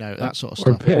pitching note, that sort of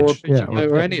Or stuff. pitch, or a pitching yeah,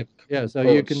 note, or any of it. Yeah. So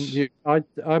you can.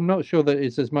 I'm not sure that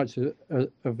it's as much of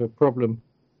a problem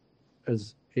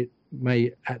as it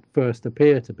may at first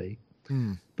appear to be.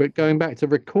 But going back to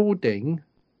recording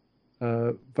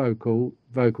vocal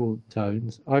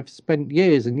tones, I've spent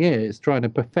years and years trying to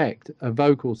perfect a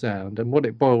vocal sound, and what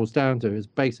it boils down to is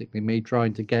basically me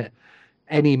trying to get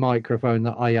any microphone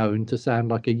that I own to sound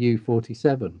like a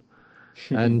U47.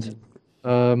 And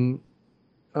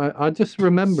I just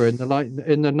remember in the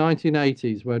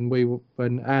 1980s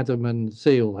when Adam and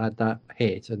Seal had that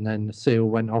hit, and then Seal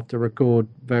went off to record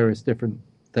various different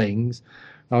things.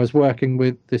 I was working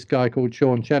with this guy called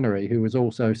Sean Chenery, who was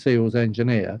also Seal's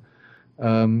engineer.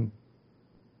 And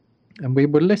we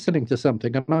were listening to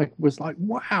something, and I was like,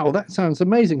 wow, that sounds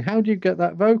amazing. How do you get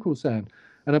that vocal sound?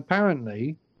 And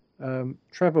apparently,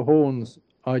 Trevor Horn's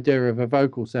idea of a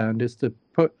vocal sound is to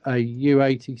put a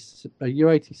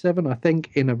U87, I think,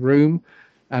 in a room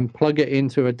and plug it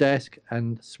into a desk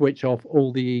and switch off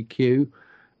all the EQ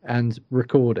and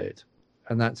record it.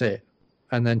 And that's it.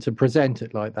 And then to present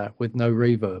it like that with no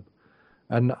reverb.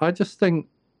 And I just think,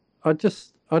 I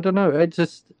don't know,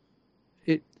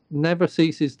 it never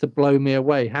ceases to blow me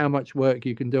away how much work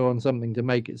you can do on something to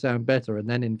make it sound better. And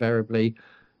then invariably,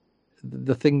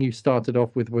 the thing you started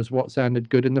off with was what sounded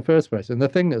good in the first place. And the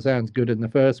thing that sounds good in the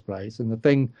first place, and the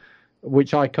thing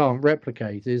which I can't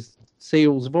replicate, is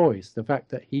Seal's voice. The fact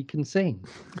that he can sing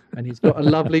and he's got a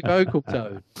lovely vocal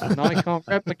tone, and I can't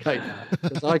replicate that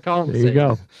because I can't sing. There you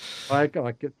go.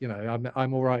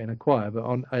 I'm all right in a choir, but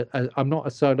I'm not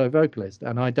a solo vocalist,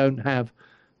 and I don't have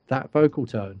that vocal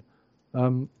tone.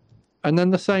 And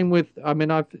then the same with,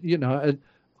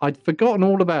 I'd forgotten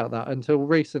all about that until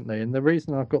recently, and the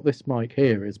reason I've got this mic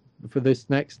here is for this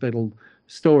next little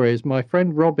story. Is my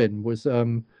friend Robin was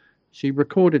she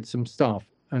recorded some stuff,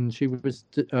 and she was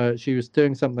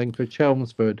doing something for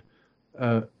Chelmsford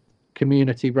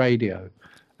community radio,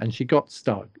 and she got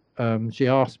stuck. She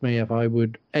asked me if I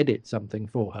would edit something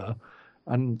for her,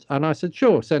 and I said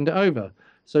sure, send it over.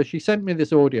 So she sent me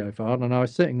this audio file, and I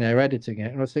was sitting there editing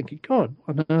it, and I was thinking, God,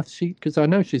 what on earth because I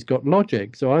know she's got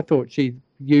Logic, so I thought she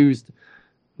used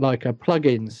like a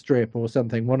plug-in strip or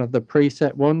something, one of the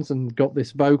preset ones, and got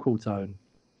this vocal tone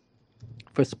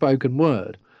for spoken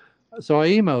word. So I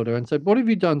emailed her and said, what have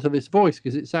you done to this voice?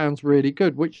 Because it sounds really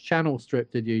good. Which channel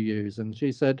strip did you use? And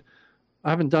she said, I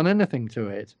haven't done anything to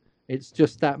it. It's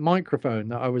just that microphone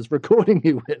that I was recording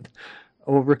you with,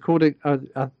 or recording.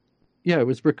 It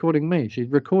was recording me. She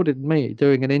recorded me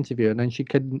doing an interview, and then she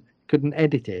couldn't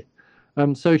edit it.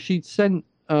 So she'd sent.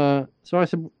 So I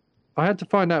said, I had to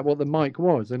find out what the mic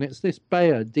was, and it's this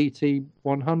Bayer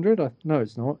DT100. No,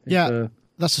 it's not. It's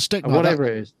that's a stick. Whatever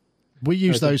it is. We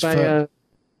use those for.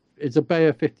 It's a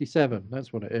Bayer 57.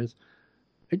 That's what it is.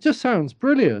 It just sounds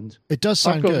brilliant. It does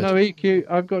sound good.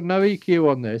 I've got no EQ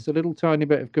on this. A little tiny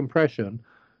bit of compression,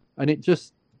 and it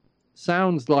just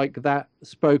sounds like that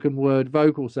spoken word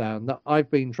vocal sound that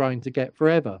I've been trying to get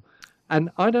forever. And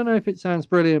I don't know if it sounds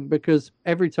brilliant because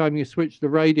every time you switch the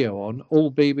radio on, all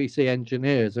BBC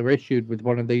engineers are issued with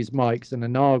one of these mics and a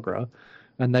Nagra,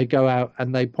 and they go out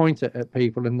and they point it at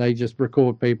people and they just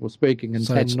record people speaking and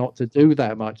So tend it's- not to do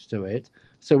that much to it.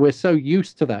 So we're so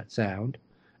used to that sound.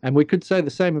 And we could say the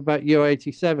same about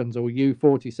U87s or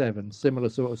U47s, similar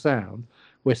sort of sound.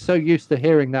 We're so used to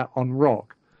hearing that on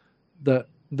rock that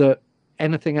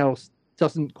anything else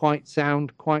doesn't quite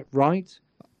sound quite right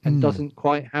and doesn't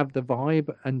quite have the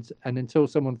vibe. And until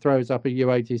someone throws up a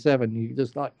U87, you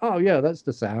just like, oh yeah, that's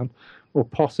the sound, or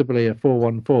possibly a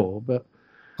 414. But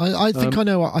I think I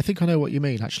know. I think I know what you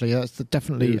mean. Actually, that's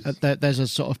definitely there's a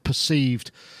sort of perceived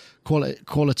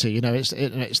quality. You know, it's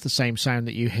the same sound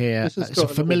that you hear. This has It's a got a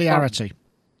little familiarity.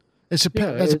 There's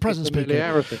it's a presence speaker.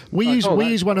 familiarity. We Like, use oh, we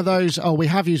that's use one of those. Oh, we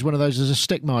have used one of those as a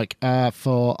stick mic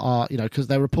for our, because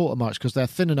they're reporter mics, because they're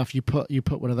thin enough. You put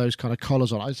one of those kind of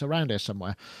collars on. It's around here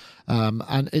somewhere,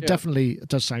 and it definitely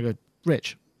does sound good.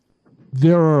 Rich,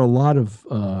 There are a lot of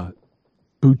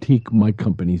boutique mic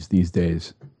companies these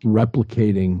days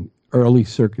replicating early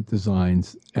circuit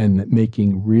designs and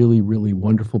making really, really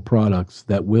wonderful products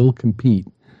that will compete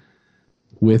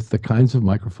with the kinds of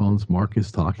microphones Mark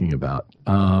is talking about.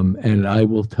 And I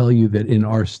will tell you that in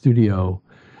our studio,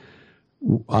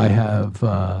 I have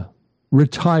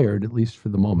retired, at least for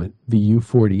the moment, the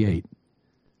U48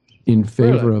 in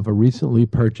favor Really? of a recently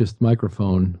purchased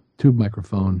microphone, tube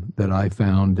microphone, that I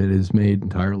found that is made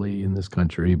entirely in this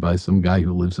country by some guy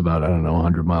who lives about,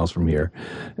 100 miles from here.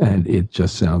 And it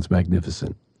just sounds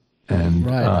magnificent. And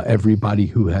Right. everybody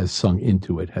who has sung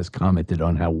into it has commented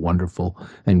on how wonderful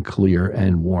and clear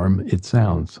and warm it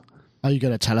sounds. are you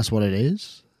going to tell us what it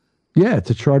is? Yeah, it's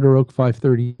a Charter Oak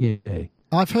 530A.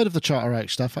 I've heard of the Charter Oak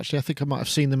stuff. Actually, I think I might have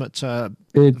seen them at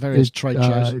It- various it, trade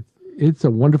shows. It's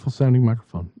a wonderful sounding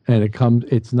microphone, and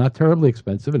it's not terribly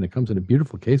expensive, and it comes in a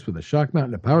beautiful case with a shock mount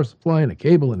and a power supply and a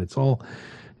cable, and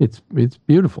it's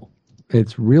beautiful.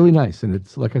 It's really nice, and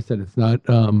it's, like I said, it's not.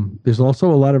 There's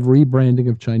also a lot of rebranding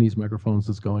of Chinese microphones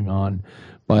that's going on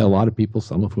by a lot of people,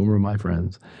 some of whom are my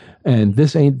friends, and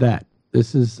this ain't that.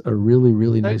 This is a really,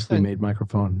 really nicely Excellent. made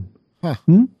microphone.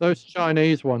 Those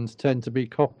Chinese ones tend to be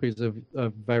copies of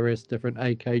various different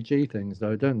AKG things,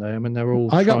 though, don't they? I mean, they're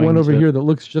all. I got one trying over to- here that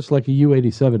looks just like a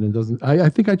U87 and doesn't. I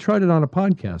think I tried it on a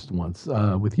podcast once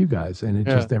with you guys, and it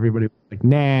Yeah. just everybody was like,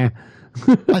 nah.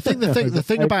 I think the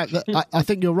thing about that, I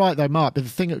think you're right though, Mark. But the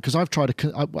thing, because I've tried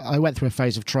I went through a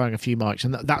phase of trying a few mics,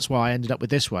 and that's why I ended up with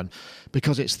this one,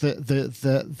 because it's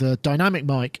the dynamic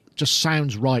mic just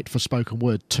sounds right for spoken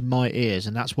word to my ears,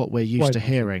 and that's what we're used Quite to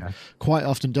often, hearing. yeah. Quite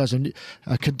often does, and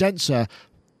a condenser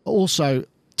also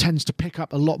tends to pick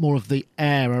up a lot more of the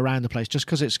air around the place, just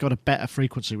because it's got a better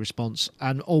frequency response,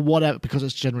 and or whatever, because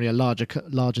it's generally a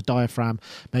larger diaphragm,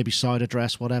 maybe side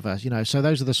address, whatever, so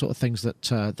those are the sort of things that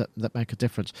that make a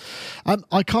difference.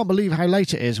 I can't believe how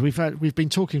late it is. We've been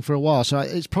talking for a while, so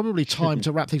it's probably time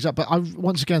to wrap things up, but I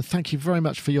once again thank you very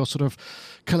much for your sort of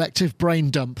collective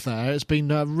brain dump there. It's been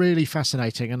really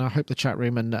fascinating, and I hope the chat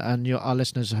room and our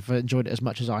listeners have enjoyed it as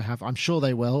much as I have. I'm sure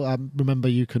they will. Remember,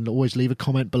 you can always leave a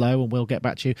comment below and we'll get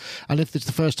back to you. And if it's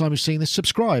the first time you've seen this,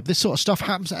 subscribe. This sort of stuff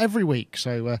happens every week.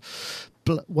 So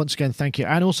once again, thank you.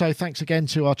 And also thanks again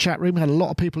to our chat room. We had a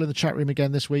lot of people in the chat room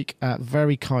again this week.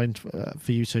 Very kind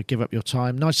for you to give up your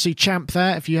time. Nice to see Champ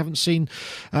there. If you haven't seen,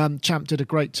 Champ did a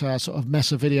great sort of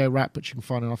Mesa video rap, which you can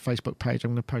find on our Facebook page.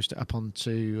 I'm going to post it up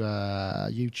onto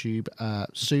YouTube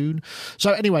soon.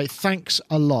 So anyway, thanks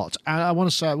a lot. And I want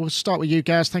to say, we'll start with you,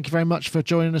 Gaz. Thank you very much for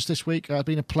joining us this week. It's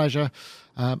been a pleasure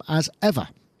as ever.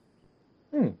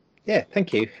 Yeah,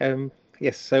 thank you.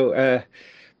 Yes, so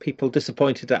people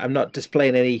disappointed that I'm not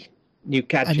displaying any new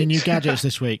gadgets. Any new gadgets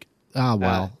this week? Ah,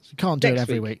 well, you can't do it next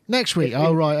every week. week. Next week. Next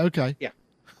Oh, week. right. Okay.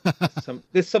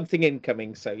 There's something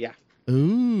incoming, so yeah.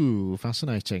 Ooh,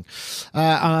 fascinating.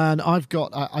 And I've got,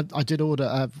 I did order,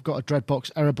 I've got a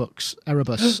Dreadbox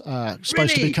Erebus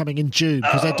supposed to be Really? coming in June,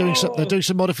 because they're doing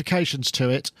some modifications to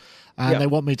it, and Yeah. they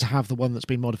want me to have the one that's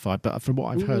been modified. But from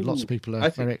what I've heard, lots of people I are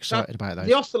think very excited about those.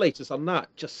 The oscillators on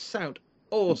that just sound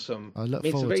awesome. I look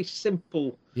mean, it's a forward very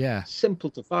to- Yeah. simple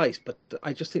device, but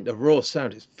I just think the raw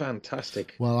sound is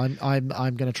fantastic. Well, I'm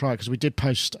going to try it, because we did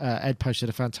post. Ed posted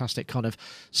a fantastic kind of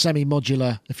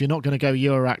semi-modular. If you're not going to go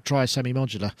Eurorack, try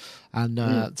semi-modular.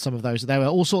 And some of those, there were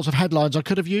all sorts of headlines I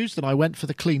could have used, and I went for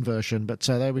the clean version. But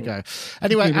there we go.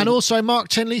 Anyway, and also Mark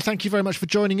Tinley, thank you very much for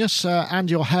joining us,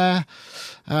 and your hair,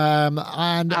 and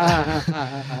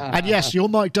and yes, your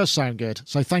mic does sound good.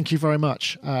 So thank you very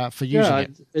much for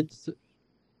using it.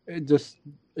 It just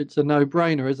it's a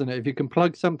no-brainer, isn't it? If you can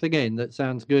plug something in that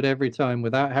sounds good every time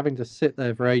without having to sit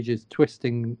there for ages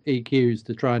twisting EQs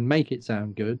to try and make it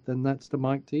sound good, then that's the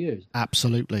mic to use.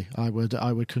 Absolutely, I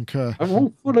would concur. I'm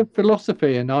all full of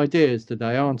philosophy and ideas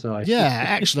today, aren't I? Yeah,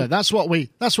 excellent. That's what we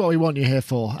want you here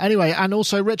for. Anyway, and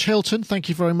also Rich Hilton, thank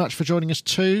you very much for joining us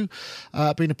too.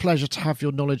 Been a pleasure to have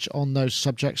your knowledge on those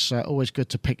subjects. Always good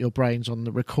to pick your brains on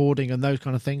the recording and those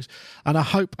kind of things. And I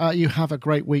hope you have a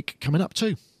great week coming up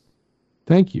too.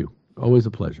 Thank you. Always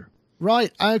a pleasure.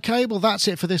 Right. Okay. Well, that's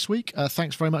it for this week.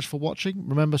 Thanks very much for watching.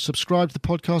 Remember, subscribe to the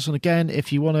podcast. And again,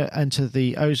 if you want to enter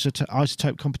the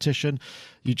Isotope competition,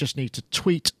 you just need to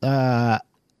tweet the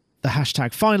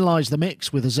hashtag finalize the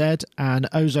mix with a Z and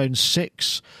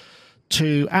Ozone6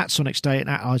 to @SonicState and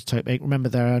 @Isotope Inc. Remember,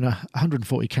 there are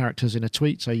 140 characters in a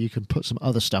tweet, so you can put some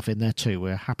other stuff in there too.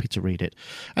 We're happy to read it.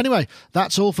 Anyway,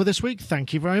 that's all for this week.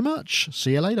 Thank you very much.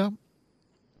 See you later.